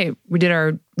even today, we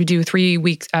do 3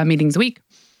 weeks meetings a week.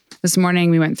 This morning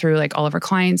we went through like all of our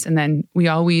clients, and then we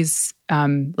always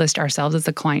list ourselves as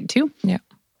a client too. Yeah.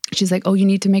 She's like, oh, you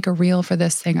need to make a reel for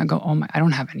this thing. I go, oh my, I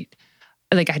don't have any.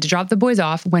 Like, I had to drop the boys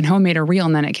off, went home, made a reel,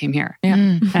 and then it came here. Yeah.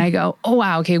 And I go, oh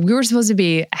wow, okay, we were supposed to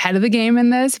be ahead of the game in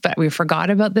this, but we forgot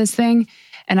about this thing.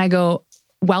 And I go,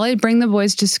 while I bring the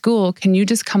boys to school, can you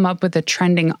just come up with a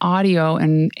trending audio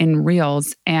and in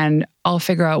reels, and I'll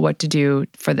figure out what to do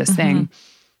for this thing.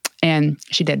 And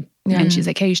she did. Yeah. And she's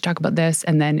like, hey, you should talk about this.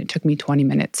 And then it took me 20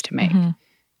 minutes to make.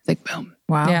 It's like, boom.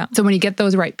 Wow. Yeah. So when you get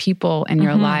those right people in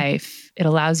your life, it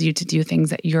allows you to do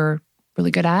things that you're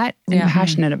really good at and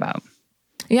passionate about.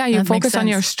 Yeah, you focus on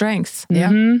your strengths.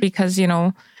 Yeah. Because,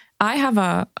 I have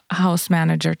a house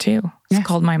manager too. It's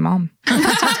called my mom.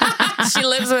 She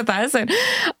lives with us. And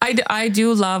I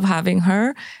do love having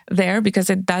her there because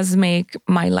it does make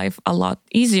my life a lot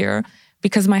easier,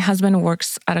 because my husband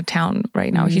works out of town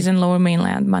right now. He's in Lower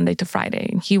Mainland Monday to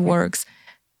Friday. He works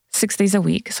 6 days a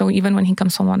week. So even when he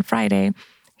comes home on Friday,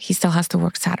 he still has to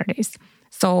work Saturdays.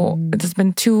 So it's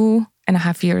been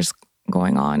 2.5 years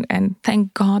going on. And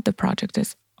thank God the project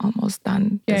is almost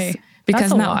done. Yay. Because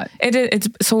that's a now lot. it's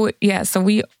so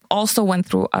we also went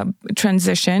through a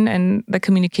transition and the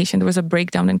communication. There was a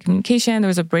breakdown in communication. There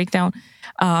was a breakdown,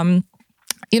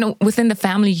 within the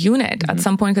family unit at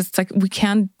some point, because it's like, we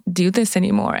can't do this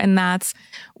anymore. And that's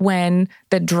when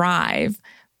the drive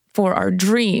for our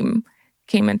dream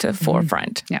came into the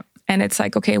forefront. Yeah. And it's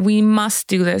like, okay, we must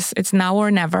do this. It's now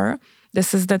or never.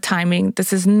 This is the timing.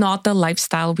 This is not the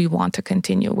lifestyle we want to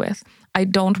continue with. I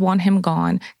don't want him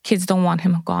gone. Kids don't want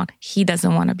him gone. He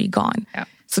doesn't want to be gone. Yeah.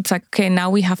 So it's like, okay, now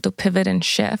we have to pivot and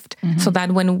shift so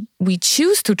that when we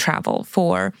choose to travel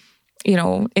for,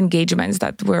 engagements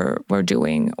that we're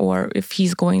doing, or if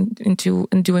he's going into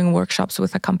and doing workshops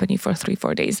with a company for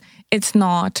 3-4 days, it's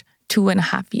not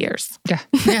 2.5 years. Yeah.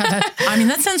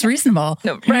 That sounds reasonable.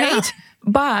 Right? Yeah.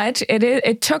 But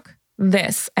it took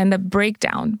this and the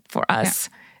breakdown for us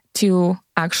to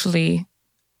actually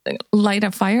light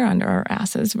a fire under our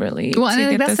asses, really. Well,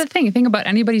 and that's the thing. Think about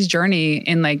anybody's journey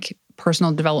in like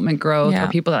personal development growth, or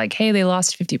people that are like, hey, they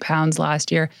lost 50 pounds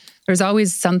last year. There's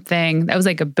always something that was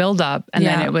like a buildup. And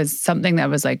then it was something that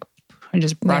was like, I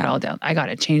just brought it all down. I got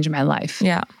to change my life.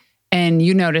 Yeah. And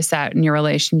you notice that in your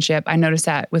relationship. I notice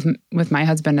that with my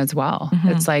husband as well.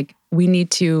 It's like, we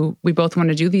both want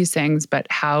to do these things, but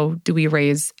how do we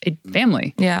raise a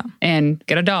family? Yeah. And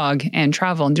get a dog and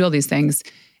travel and do all these things.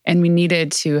 And we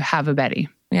needed to have a Betty.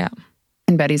 Yeah.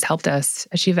 And Betty's helped us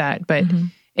achieve that. But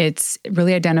it's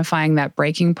really identifying that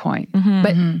breaking point.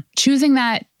 But choosing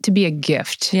that to be a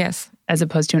gift. Yes. As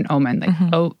opposed to an omen. Like,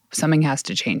 oh, something has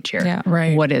to change here. Yeah.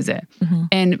 Right. What is it?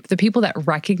 And the people that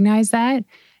recognize that,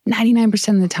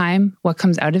 99% of the time, what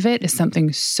comes out of it is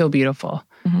something so beautiful.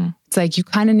 It's like you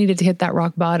kind of needed to hit that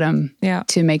rock bottom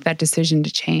to make that decision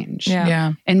to change.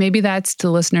 Yeah. And maybe that's to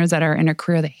listeners that are in a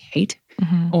career they hate,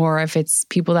 or if it's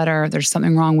people that there's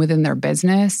something wrong within their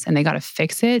business and they got to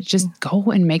fix it, just go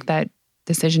and make that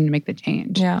decision to make the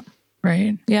change. Yeah.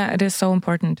 Right. Yeah, it is so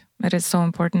important. It is so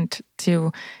important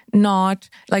to not,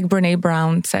 like Brene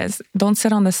Brown says, don't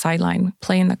sit on the sideline,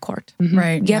 play in the court.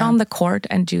 Right. Get on the court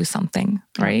and do something,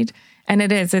 right? And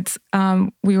it's,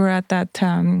 we were at that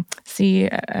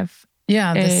CFA.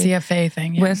 Yeah, the CFA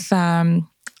thing. Yeah. With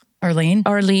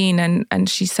Arlene, and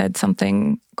she said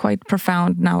something quite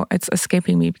profound. Now it's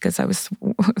escaping me because I was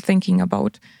thinking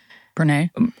about Brene.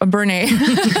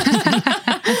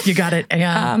 You got it.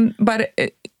 Yeah.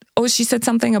 She said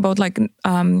something about like,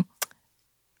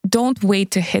 don't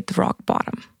wait to hit rock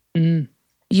bottom.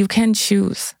 You can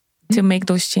choose to make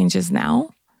those changes now.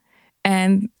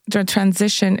 And the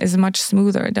transition is much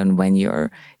smoother than when you're,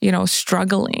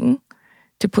 struggling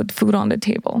to put food on the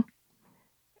table.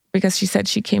 Because she said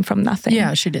she came from nothing.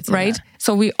 Yeah, she did say right? that.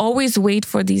 So we always wait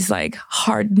for these like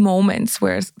hard moments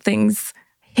where things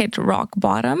hit rock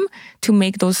bottom to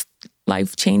make those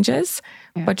life changes.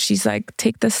 Yeah. But she's like,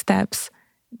 take the steps,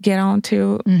 get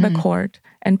onto the court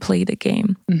and play the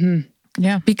game.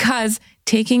 Yeah. Because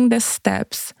taking the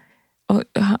steps,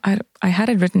 I had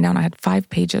it written down. I had 5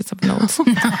 pages of notes.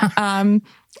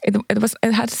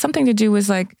 It had something to do with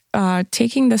like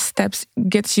taking the steps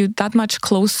gets you that much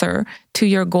closer to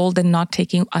your goal than not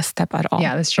taking a step at all.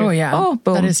 Yeah, that's true. Oh yeah. Oh,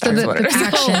 boom. That is true. The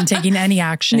action, taking any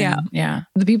action. Yeah.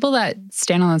 The people that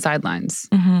stand on the sidelines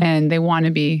and they want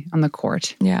to be on the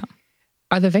court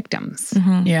are the victims.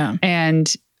 Yeah.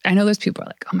 And I know those people are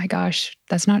like, oh my gosh,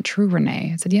 that's not true,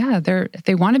 Renee. I said, yeah,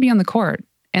 they want to be on the court.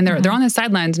 And they're on the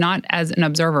sidelines, not as an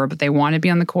observer, but they want to be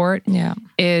on the court. Yeah.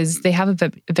 Is they have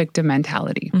a victim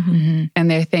mentality.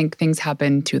 And they think things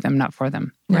happen to them, not for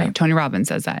them. Right. Tony Robbins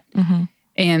says that.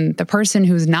 And the person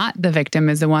who's not the victim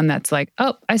is the one that's like,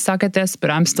 oh, I suck at this, but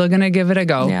I'm still going to give it a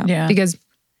go. Yeah. Because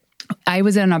I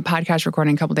was in a podcast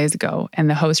recording a couple days ago and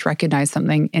the host recognized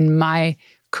something in my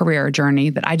career journey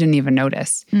that I didn't even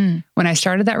notice. When I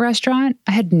started that restaurant,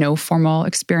 I had no formal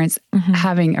experience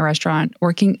having a restaurant,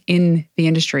 working in the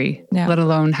industry, let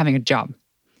alone having a job.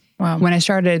 Wow. When I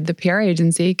started the PR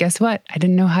agency, guess what? I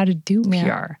didn't know how to do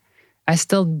PR. I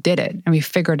still did it and we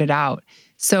figured it out.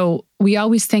 So we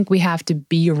always think we have to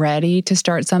be ready to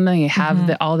start something,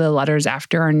 have all the letters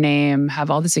after our name,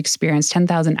 have all this experience,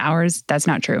 10,000 hours. That's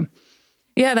not true.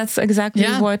 Yeah, that's exactly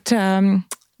what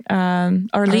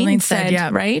Arlene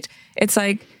said, right? It's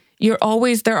like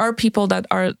there are people that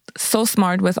are so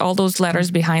smart with all those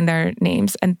letters behind their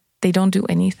names and they don't do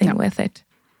anything with it.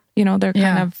 They're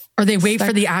kind of... Or they wait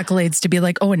for the accolades to be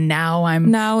like, oh, and now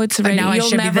it's ready. Now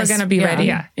You're never going to be ready.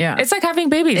 Yeah. It's like having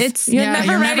babies. You're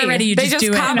never ready. You they just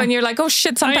do come it. and you're like, oh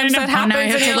shit, sometimes that happens.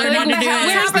 And And you're like, learn what to the do hell?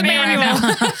 it. Where's the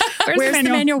manual? Where's the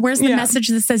manual? Where's the message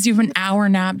that says you have an hour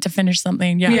nap to finish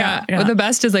something? Yeah. Well, the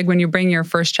best is like when you bring your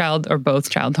first child or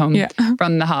both child home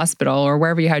from the hospital or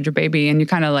wherever you had your baby and you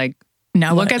kind of like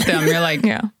look at them. You're like,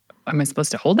 am I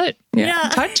supposed to hold it?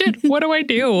 Touch it? What do I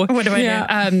do? What do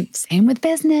I do? Same with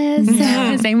business.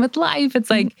 Same with life. It's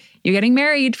like you're getting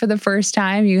married for the first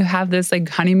time. You have this like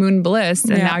honeymoon bliss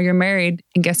and now you're married.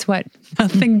 And guess what?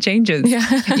 Nothing changes.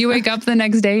 You wake up the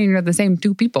next day and you're the same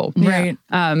 2 people. Right.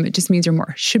 It just means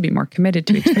should be more committed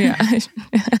to each other.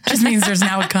 Just means there's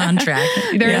now a contract.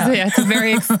 It's a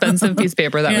very expensive piece of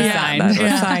paper that was signed.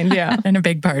 That was signed, And a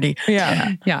big party.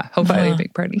 Yeah. Hopefully a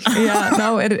big party.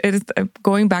 No, it is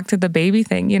going back to the baby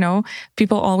thing,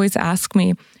 people always ask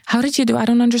me, how did you do? I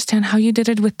don't understand how you did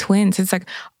it with twins. It's like,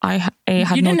 I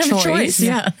had no choice.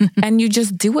 And you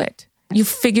just do it. You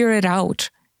figure it out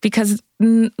because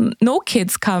no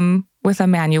kids come with a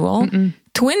manual.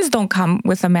 Twins don't come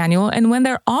with a manual. And when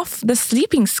they're off the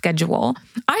sleeping schedule,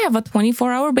 I have a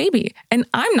 24-hour baby and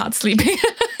I'm not sleeping.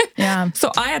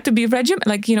 So I had to be regimented.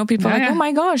 Like, people are like, oh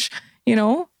my gosh,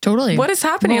 totally. What is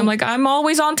happening? I'm like, I'm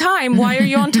always on time. Why are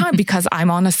you on time? Because I'm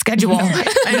on a schedule.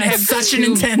 And I have such an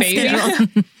intense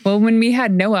schedule. Well, when we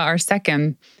had Noah, our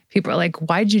second, people are like,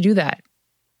 why'd you do that?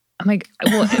 I'm like,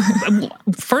 well,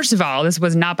 first of all, this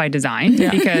was not by design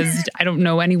because I don't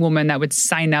know any woman that would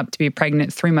sign up to be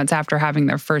pregnant 3 months after having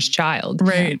their first child.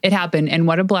 Right. It happened. And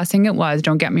what a blessing it was.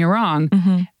 Don't get me wrong.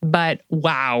 But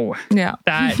wow. Yeah.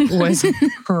 That was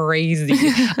crazy.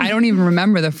 I don't even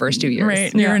remember the first 2 years.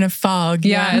 Right. You're in a fog.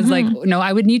 Yeah. It's like, no,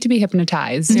 I would need to be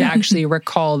hypnotized to actually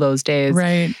recall those days.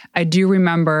 Right. I do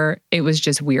remember it was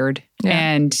just weird. Yeah.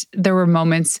 And there were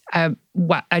moments, so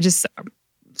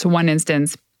one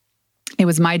instance, it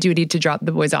was my duty to drop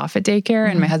the boys off at daycare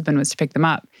and my husband was to pick them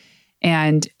up.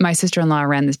 And my sister-in-law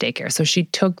ran this daycare. So she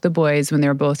took the boys when they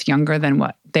were both younger than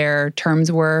what their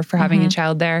terms were for having a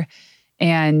child there.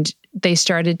 And they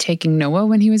started taking Noah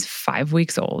when he was 5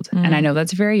 weeks old. And I know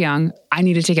that's very young. I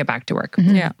needed to get back to work.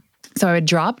 Yeah. So I had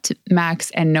dropped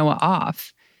Max and Noah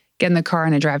off, get in the car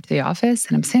and I drive to the office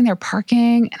and I'm sitting there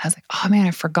parking and I was like, oh man,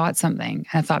 I forgot something. And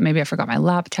I thought maybe I forgot my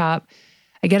laptop.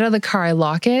 I get out of the car, I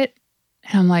lock it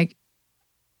and I'm like,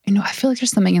 I feel like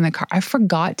there's something in the car. I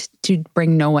forgot to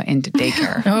bring Noah into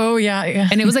daycare. Oh, yeah.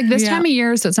 And it was like this time of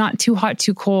year, so it's not too hot,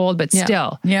 too cold, but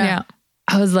still. Yeah.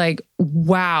 I was like,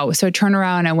 wow. So I turned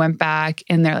around and I went back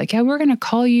and they're like, yeah, we're going to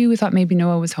call you. We thought maybe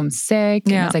Noah was homesick.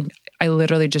 And I was like, I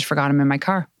literally just forgot him in my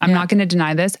car. I'm not going to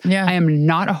deny this. Yeah. I am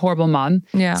not a horrible mom.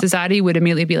 Yeah. Society would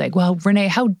immediately be like, well, Renee,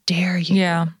 how dare you?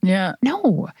 Yeah.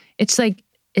 No, it's like,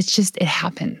 it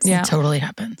happens. It totally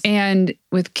happens. And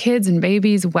with kids and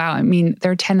babies, wow. I mean,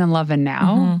 they're 10 and 11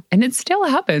 now and it still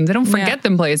happens. I don't forget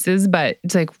them places, but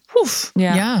it's like, woof.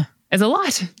 Yeah. It's a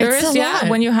lot. There is,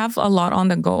 when you have a lot on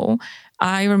the go.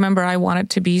 I remember I wanted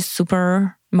to be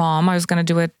super mom. I was going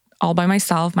to do it all by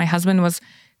myself. My husband was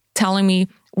telling me,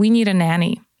 we need a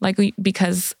nanny.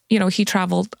 Because, he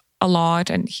traveled a lot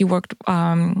and he worked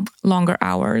longer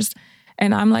hours.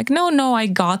 And I'm like, no, I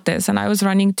got this. And I was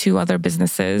running 2 other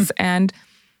businesses and,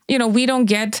 we don't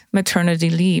get maternity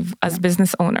leave as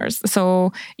business owners.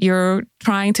 So you're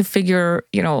trying to figure,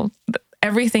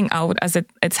 everything out as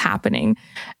it's happening.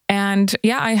 And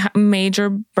I had major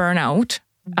burnout.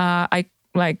 I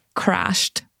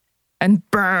crashed and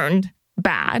burned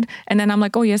bad. And then I'm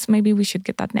like, oh yes, maybe we should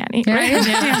get that nanny. Right?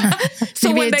 So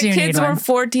maybe when the kids were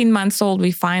 14 months old,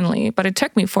 but it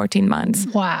took me 14 months.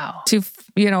 Wow. To,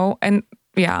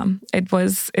 it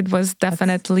was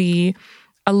definitely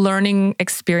a learning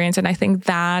experience. And I think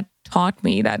that taught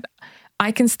me that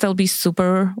I can still be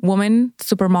super woman,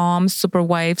 super mom, super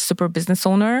wife, super business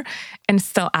owner, and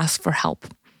still ask for help.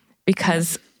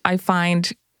 Because I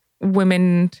find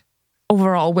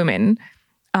overall women,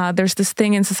 there's this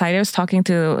thing in society. I was talking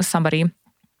to somebody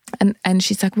and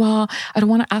she's like, well, I don't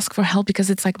want to ask for help because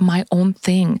it's like my own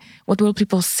thing. What will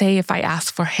people say if I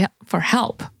ask for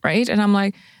help? Right? And I'm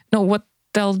like, no, what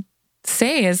they'll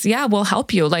say is, we'll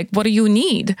help you. Like, what do you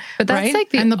need? But that's like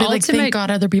the and they'll be ultimate like, thank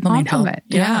God other people need help.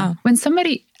 Yeah. When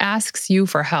somebody asks you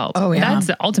for help, that's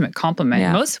the ultimate compliment.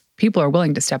 Yeah. Most people are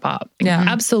willing to step up. Yeah.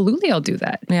 Absolutely, I'll do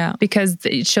that. Yeah. Because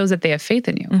it shows that they have faith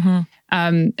in you.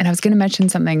 And I was going to mention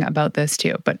something about this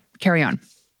too, but carry on.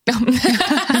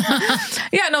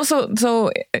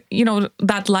 So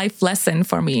that life lesson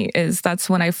for me is that's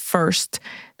when I first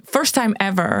time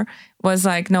ever was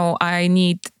like, no, I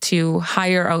need to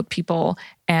hire out people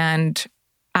and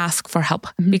ask for help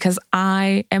because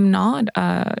I am not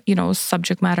a,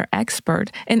 subject matter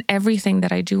expert in everything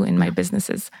that I do in my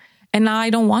businesses. And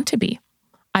I don't want to be.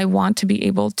 I want to be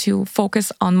able to focus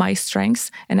on my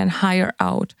strengths and then hire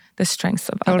out the strengths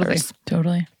of others.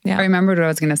 Totally. Yeah. I remembered what I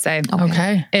was going to say.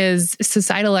 Okay. Is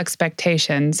societal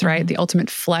expectations, right? The ultimate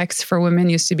flex for women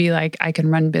used to be like, I can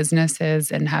run businesses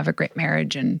and have a great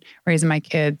marriage and raise my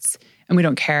kids. And we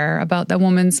don't care about the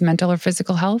woman's mental or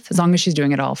physical health as long as she's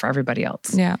doing it all for everybody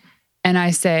else. Yeah. And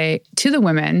I say to the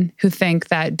women who think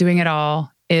that doing it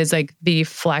all is like the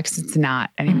flex, it's not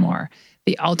anymore.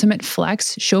 The ultimate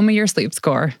flex, show me your sleep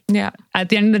score. Yeah. At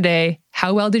the end of the day,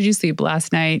 how well did you sleep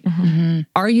last night?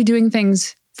 Are you doing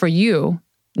things for you?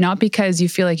 Not because you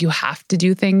feel like you have to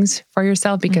do things for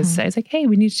yourself because it's like, hey,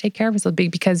 we need to take care of ourselves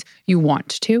because you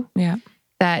want to. Yeah.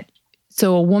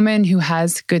 So a woman who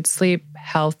has good sleep,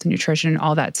 health, nutrition,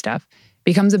 all that stuff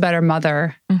becomes a better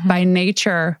mother by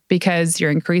nature because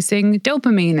you're increasing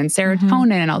dopamine and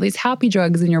serotonin and all these happy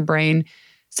drugs in your brain.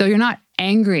 So you're not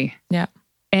angry. Yeah.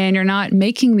 And you're not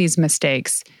making these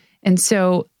mistakes. And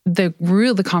so the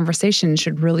conversation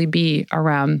should really be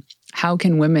around how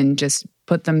can women just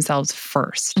put themselves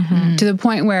first to the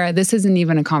point where this isn't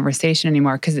even a conversation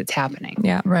anymore because it's happening.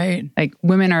 Yeah. Right. Like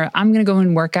women are, I'm going to go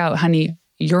and work out, honey,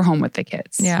 you're home with the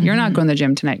kids. Yeah. You're not going to the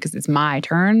gym tonight because it's my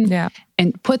turn. Yeah.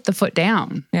 And put the foot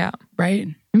down. Yeah. Right.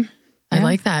 I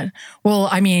like that. Well,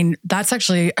 I mean, that's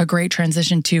actually a great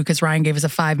transition too, because Ryan gave us a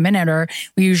 5-minute.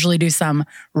 We usually do some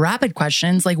rapid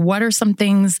questions. Like, what are some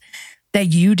things that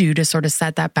you do to sort of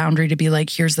set that boundary to be like,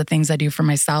 here's the things I do for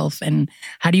myself? And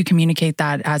how do you communicate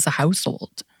that as a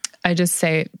household? I just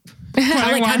say,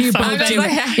 like, how do you both do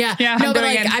it? Yeah. No, but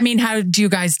like, I mean, how do you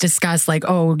guys discuss like,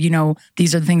 oh, you know,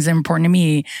 these are the things that are important to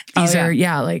me. These are,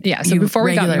 So before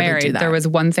we got married, there was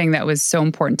one thing that was so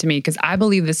important to me because I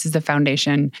believe this is the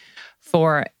foundation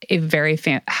for a very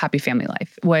happy family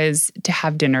life, was to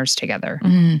have dinners together.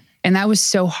 Mm-hmm. And that was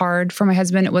so hard for my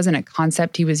husband. It wasn't a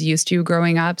concept he was used to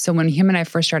growing up. So when him and I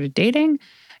first started dating,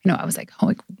 you know, I was like,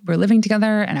 oh, we're living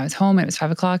together and I was home and it was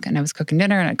 5:00 and I was cooking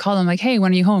dinner and I called him like, hey,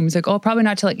 when are you home? He's like, oh, probably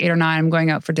not till like 8 or 9. I'm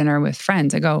going out for dinner with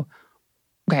friends. I go,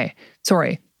 okay,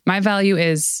 sorry. My value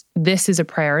is this is a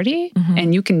priority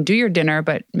and you can do your dinner,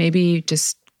 but maybe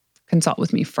just consult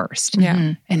with me first.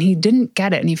 Yeah. And he didn't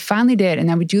get it. And he finally did. And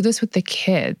then we do this with the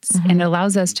kids and it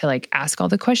allows us to like ask all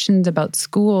the questions about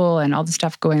school and all the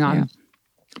stuff going on. Yeah.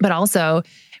 But also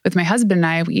with my husband and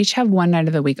I, we each have one night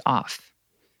of the week off.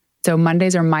 So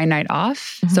Mondays are my night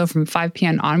off. So from 5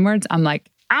 p.m. onwards, I'm like,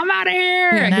 I'm out of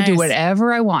here. Yeah, I can do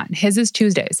whatever I want. His is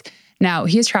Tuesdays. Now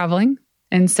he is traveling.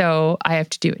 And so I have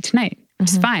to do it tonight, which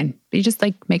is fine. But you just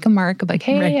like make a mark of like,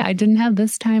 hey, I didn't have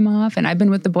this time off. And I've been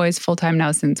with the boys full time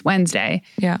now since Wednesday.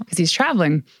 Yeah. Because he's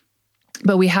traveling.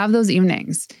 But we have those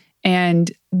evenings.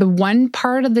 And the one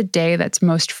part of the day that's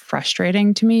most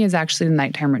frustrating to me is actually the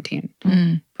nighttime routine,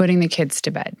 putting the kids to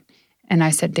bed. And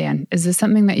I said, Dan, is this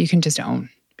something that you can just own?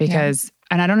 Because,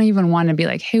 and I don't even want to be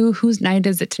like, hey, whose night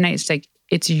is it tonight? It's like,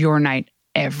 it's your night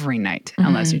every night,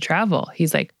 unless you travel.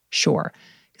 He's like, sure.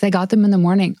 Because I got them in the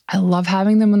morning. I love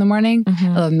having them in the morning. I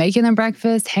love making them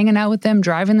breakfast, hanging out with them,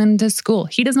 driving them to school.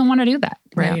 He doesn't want to do that.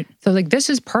 Right. So like, this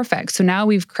is perfect. So now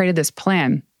we've created this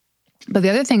plan. But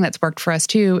the other thing that's worked for us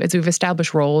too is we've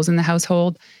established roles in the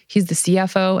household. He's the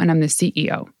CFO and I'm the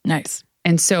CEO. Nice.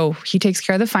 And so he takes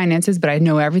care of the finances, but I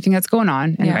know everything that's going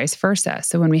on and vice versa.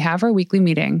 So when we have our weekly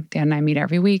meeting, Dan and I meet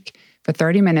every week for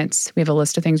 30 minutes. We have a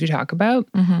list of things we talk about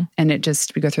and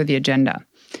we go through the agenda.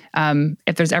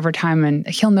 If there's ever time and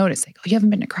he'll notice like, oh, you haven't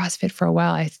been to CrossFit for a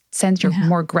while. I sense you're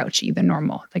more grouchy than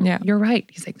normal. Like, you're right.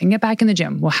 He's like, then get back in the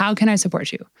gym. Well, how can I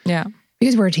support you? Yeah.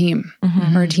 Because we're a team.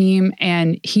 We're a team.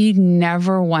 And he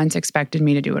never once expected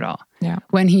me to do it all. Yeah.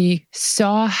 When he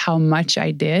saw how much I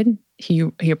did,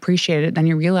 he appreciated it. Then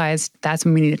he realized that's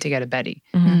when we needed to get a Betty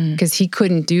because he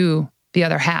couldn't do the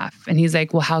other half. And he's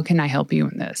like, well, how can I help you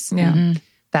in this? Yeah.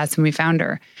 That's when we found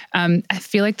her. I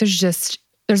feel like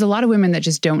there's a lot of women that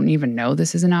just don't even know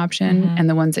this is an option. And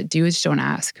the ones that do just don't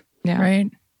ask. Yeah.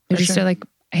 Right. They're just like,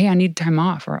 hey, I need time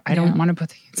off or I don't want to put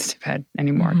the kids to bed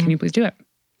anymore. Can you please do it?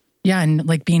 Yeah. And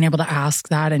like being able to ask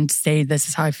that and say, this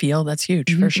is how I feel. That's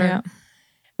huge for sure. Yeah.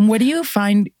 What do you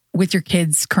find with your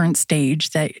kids' current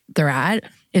stage that they're at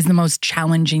is the most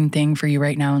challenging thing for you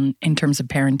right now in terms of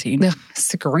parenting? The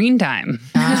screen time.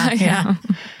 Yeah.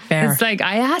 Fair. It's like,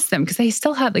 I ask them because they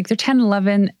still have, like, they're 10,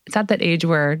 11. It's at that age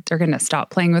where they're going to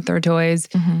stop playing with their toys.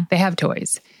 They have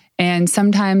toys. And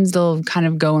sometimes they'll kind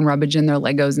of go and rummage in their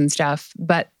Legos and stuff.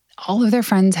 But all of their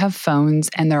friends have phones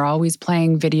and they're always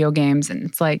playing video games. And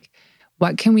it's like,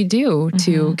 what can we do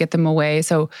to get them away?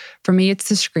 So for me, it's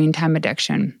the screen time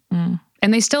addiction.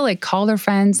 And they still like call their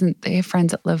friends and they have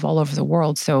friends that live all over the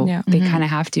world. So they kind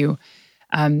of have to.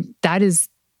 That is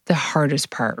the hardest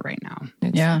part right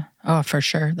now. Oh, for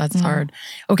sure. That's hard.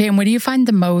 Okay. And what do you find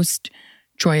the most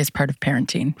joyous part of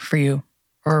parenting for you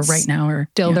or right now? Or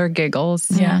still their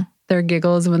giggles. Yeah. Their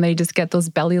giggles when they just get those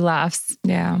belly laughs.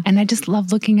 Yeah. And I just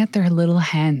love looking at their little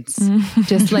hands.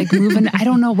 Just like moving. I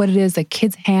don't know what it is. Like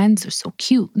kids' hands are so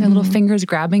cute. Their little fingers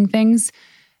grabbing things.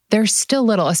 They're still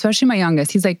little, especially my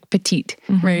youngest. He's like petite.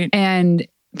 Right. And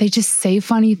they just say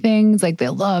funny things. Like they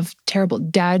love terrible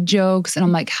dad jokes. And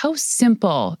I'm like, how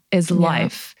simple is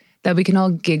life that we can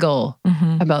all giggle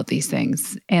about these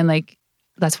things? And like,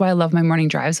 that's why I love my morning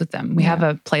drives with them. We have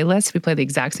a playlist. We play the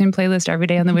exact same playlist every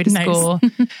day on the way to school.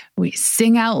 We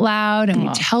sing out loud and we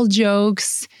tell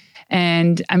jokes.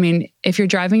 And I mean, if you're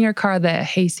driving your car, the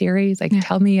hey Siri is like,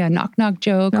 tell me a knock knock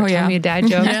joke or tell me a dad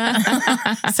joke.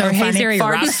 So or, hey Siri,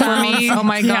 rap for me. Oh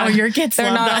my God. Your kids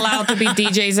They're not allowed to be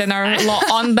DJs in our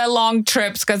on the long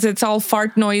trips because it's all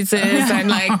fart noises and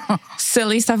like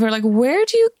silly stuff. We're like, where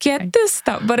do you get this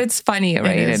stuff? But it's funny,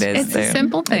 right? It is. It's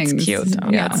simple things. It's cute.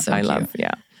 It's so I cute. love.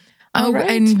 Oh,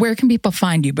 right. And where can people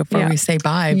find you before we say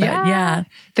bye? But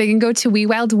they can go to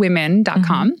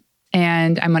wewildwomen.com.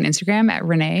 And I'm on Instagram at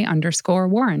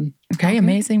Renee_Warren. Okay,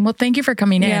 amazing. Well, thank you for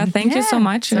coming in. Yeah, thank you so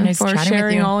much so nice for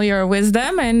sharing all your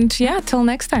wisdom. And till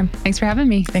next time. Thanks for having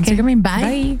me. Thanks for coming.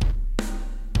 Bye.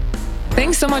 Bye.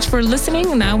 Thanks so much for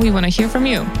listening. Now we want to hear from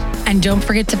you. And don't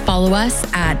forget to follow us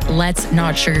at Let's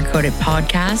Not Sugarcoat It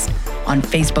Podcast on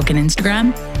Facebook and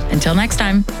Instagram. Until next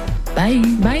time, bye.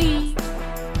 Bye.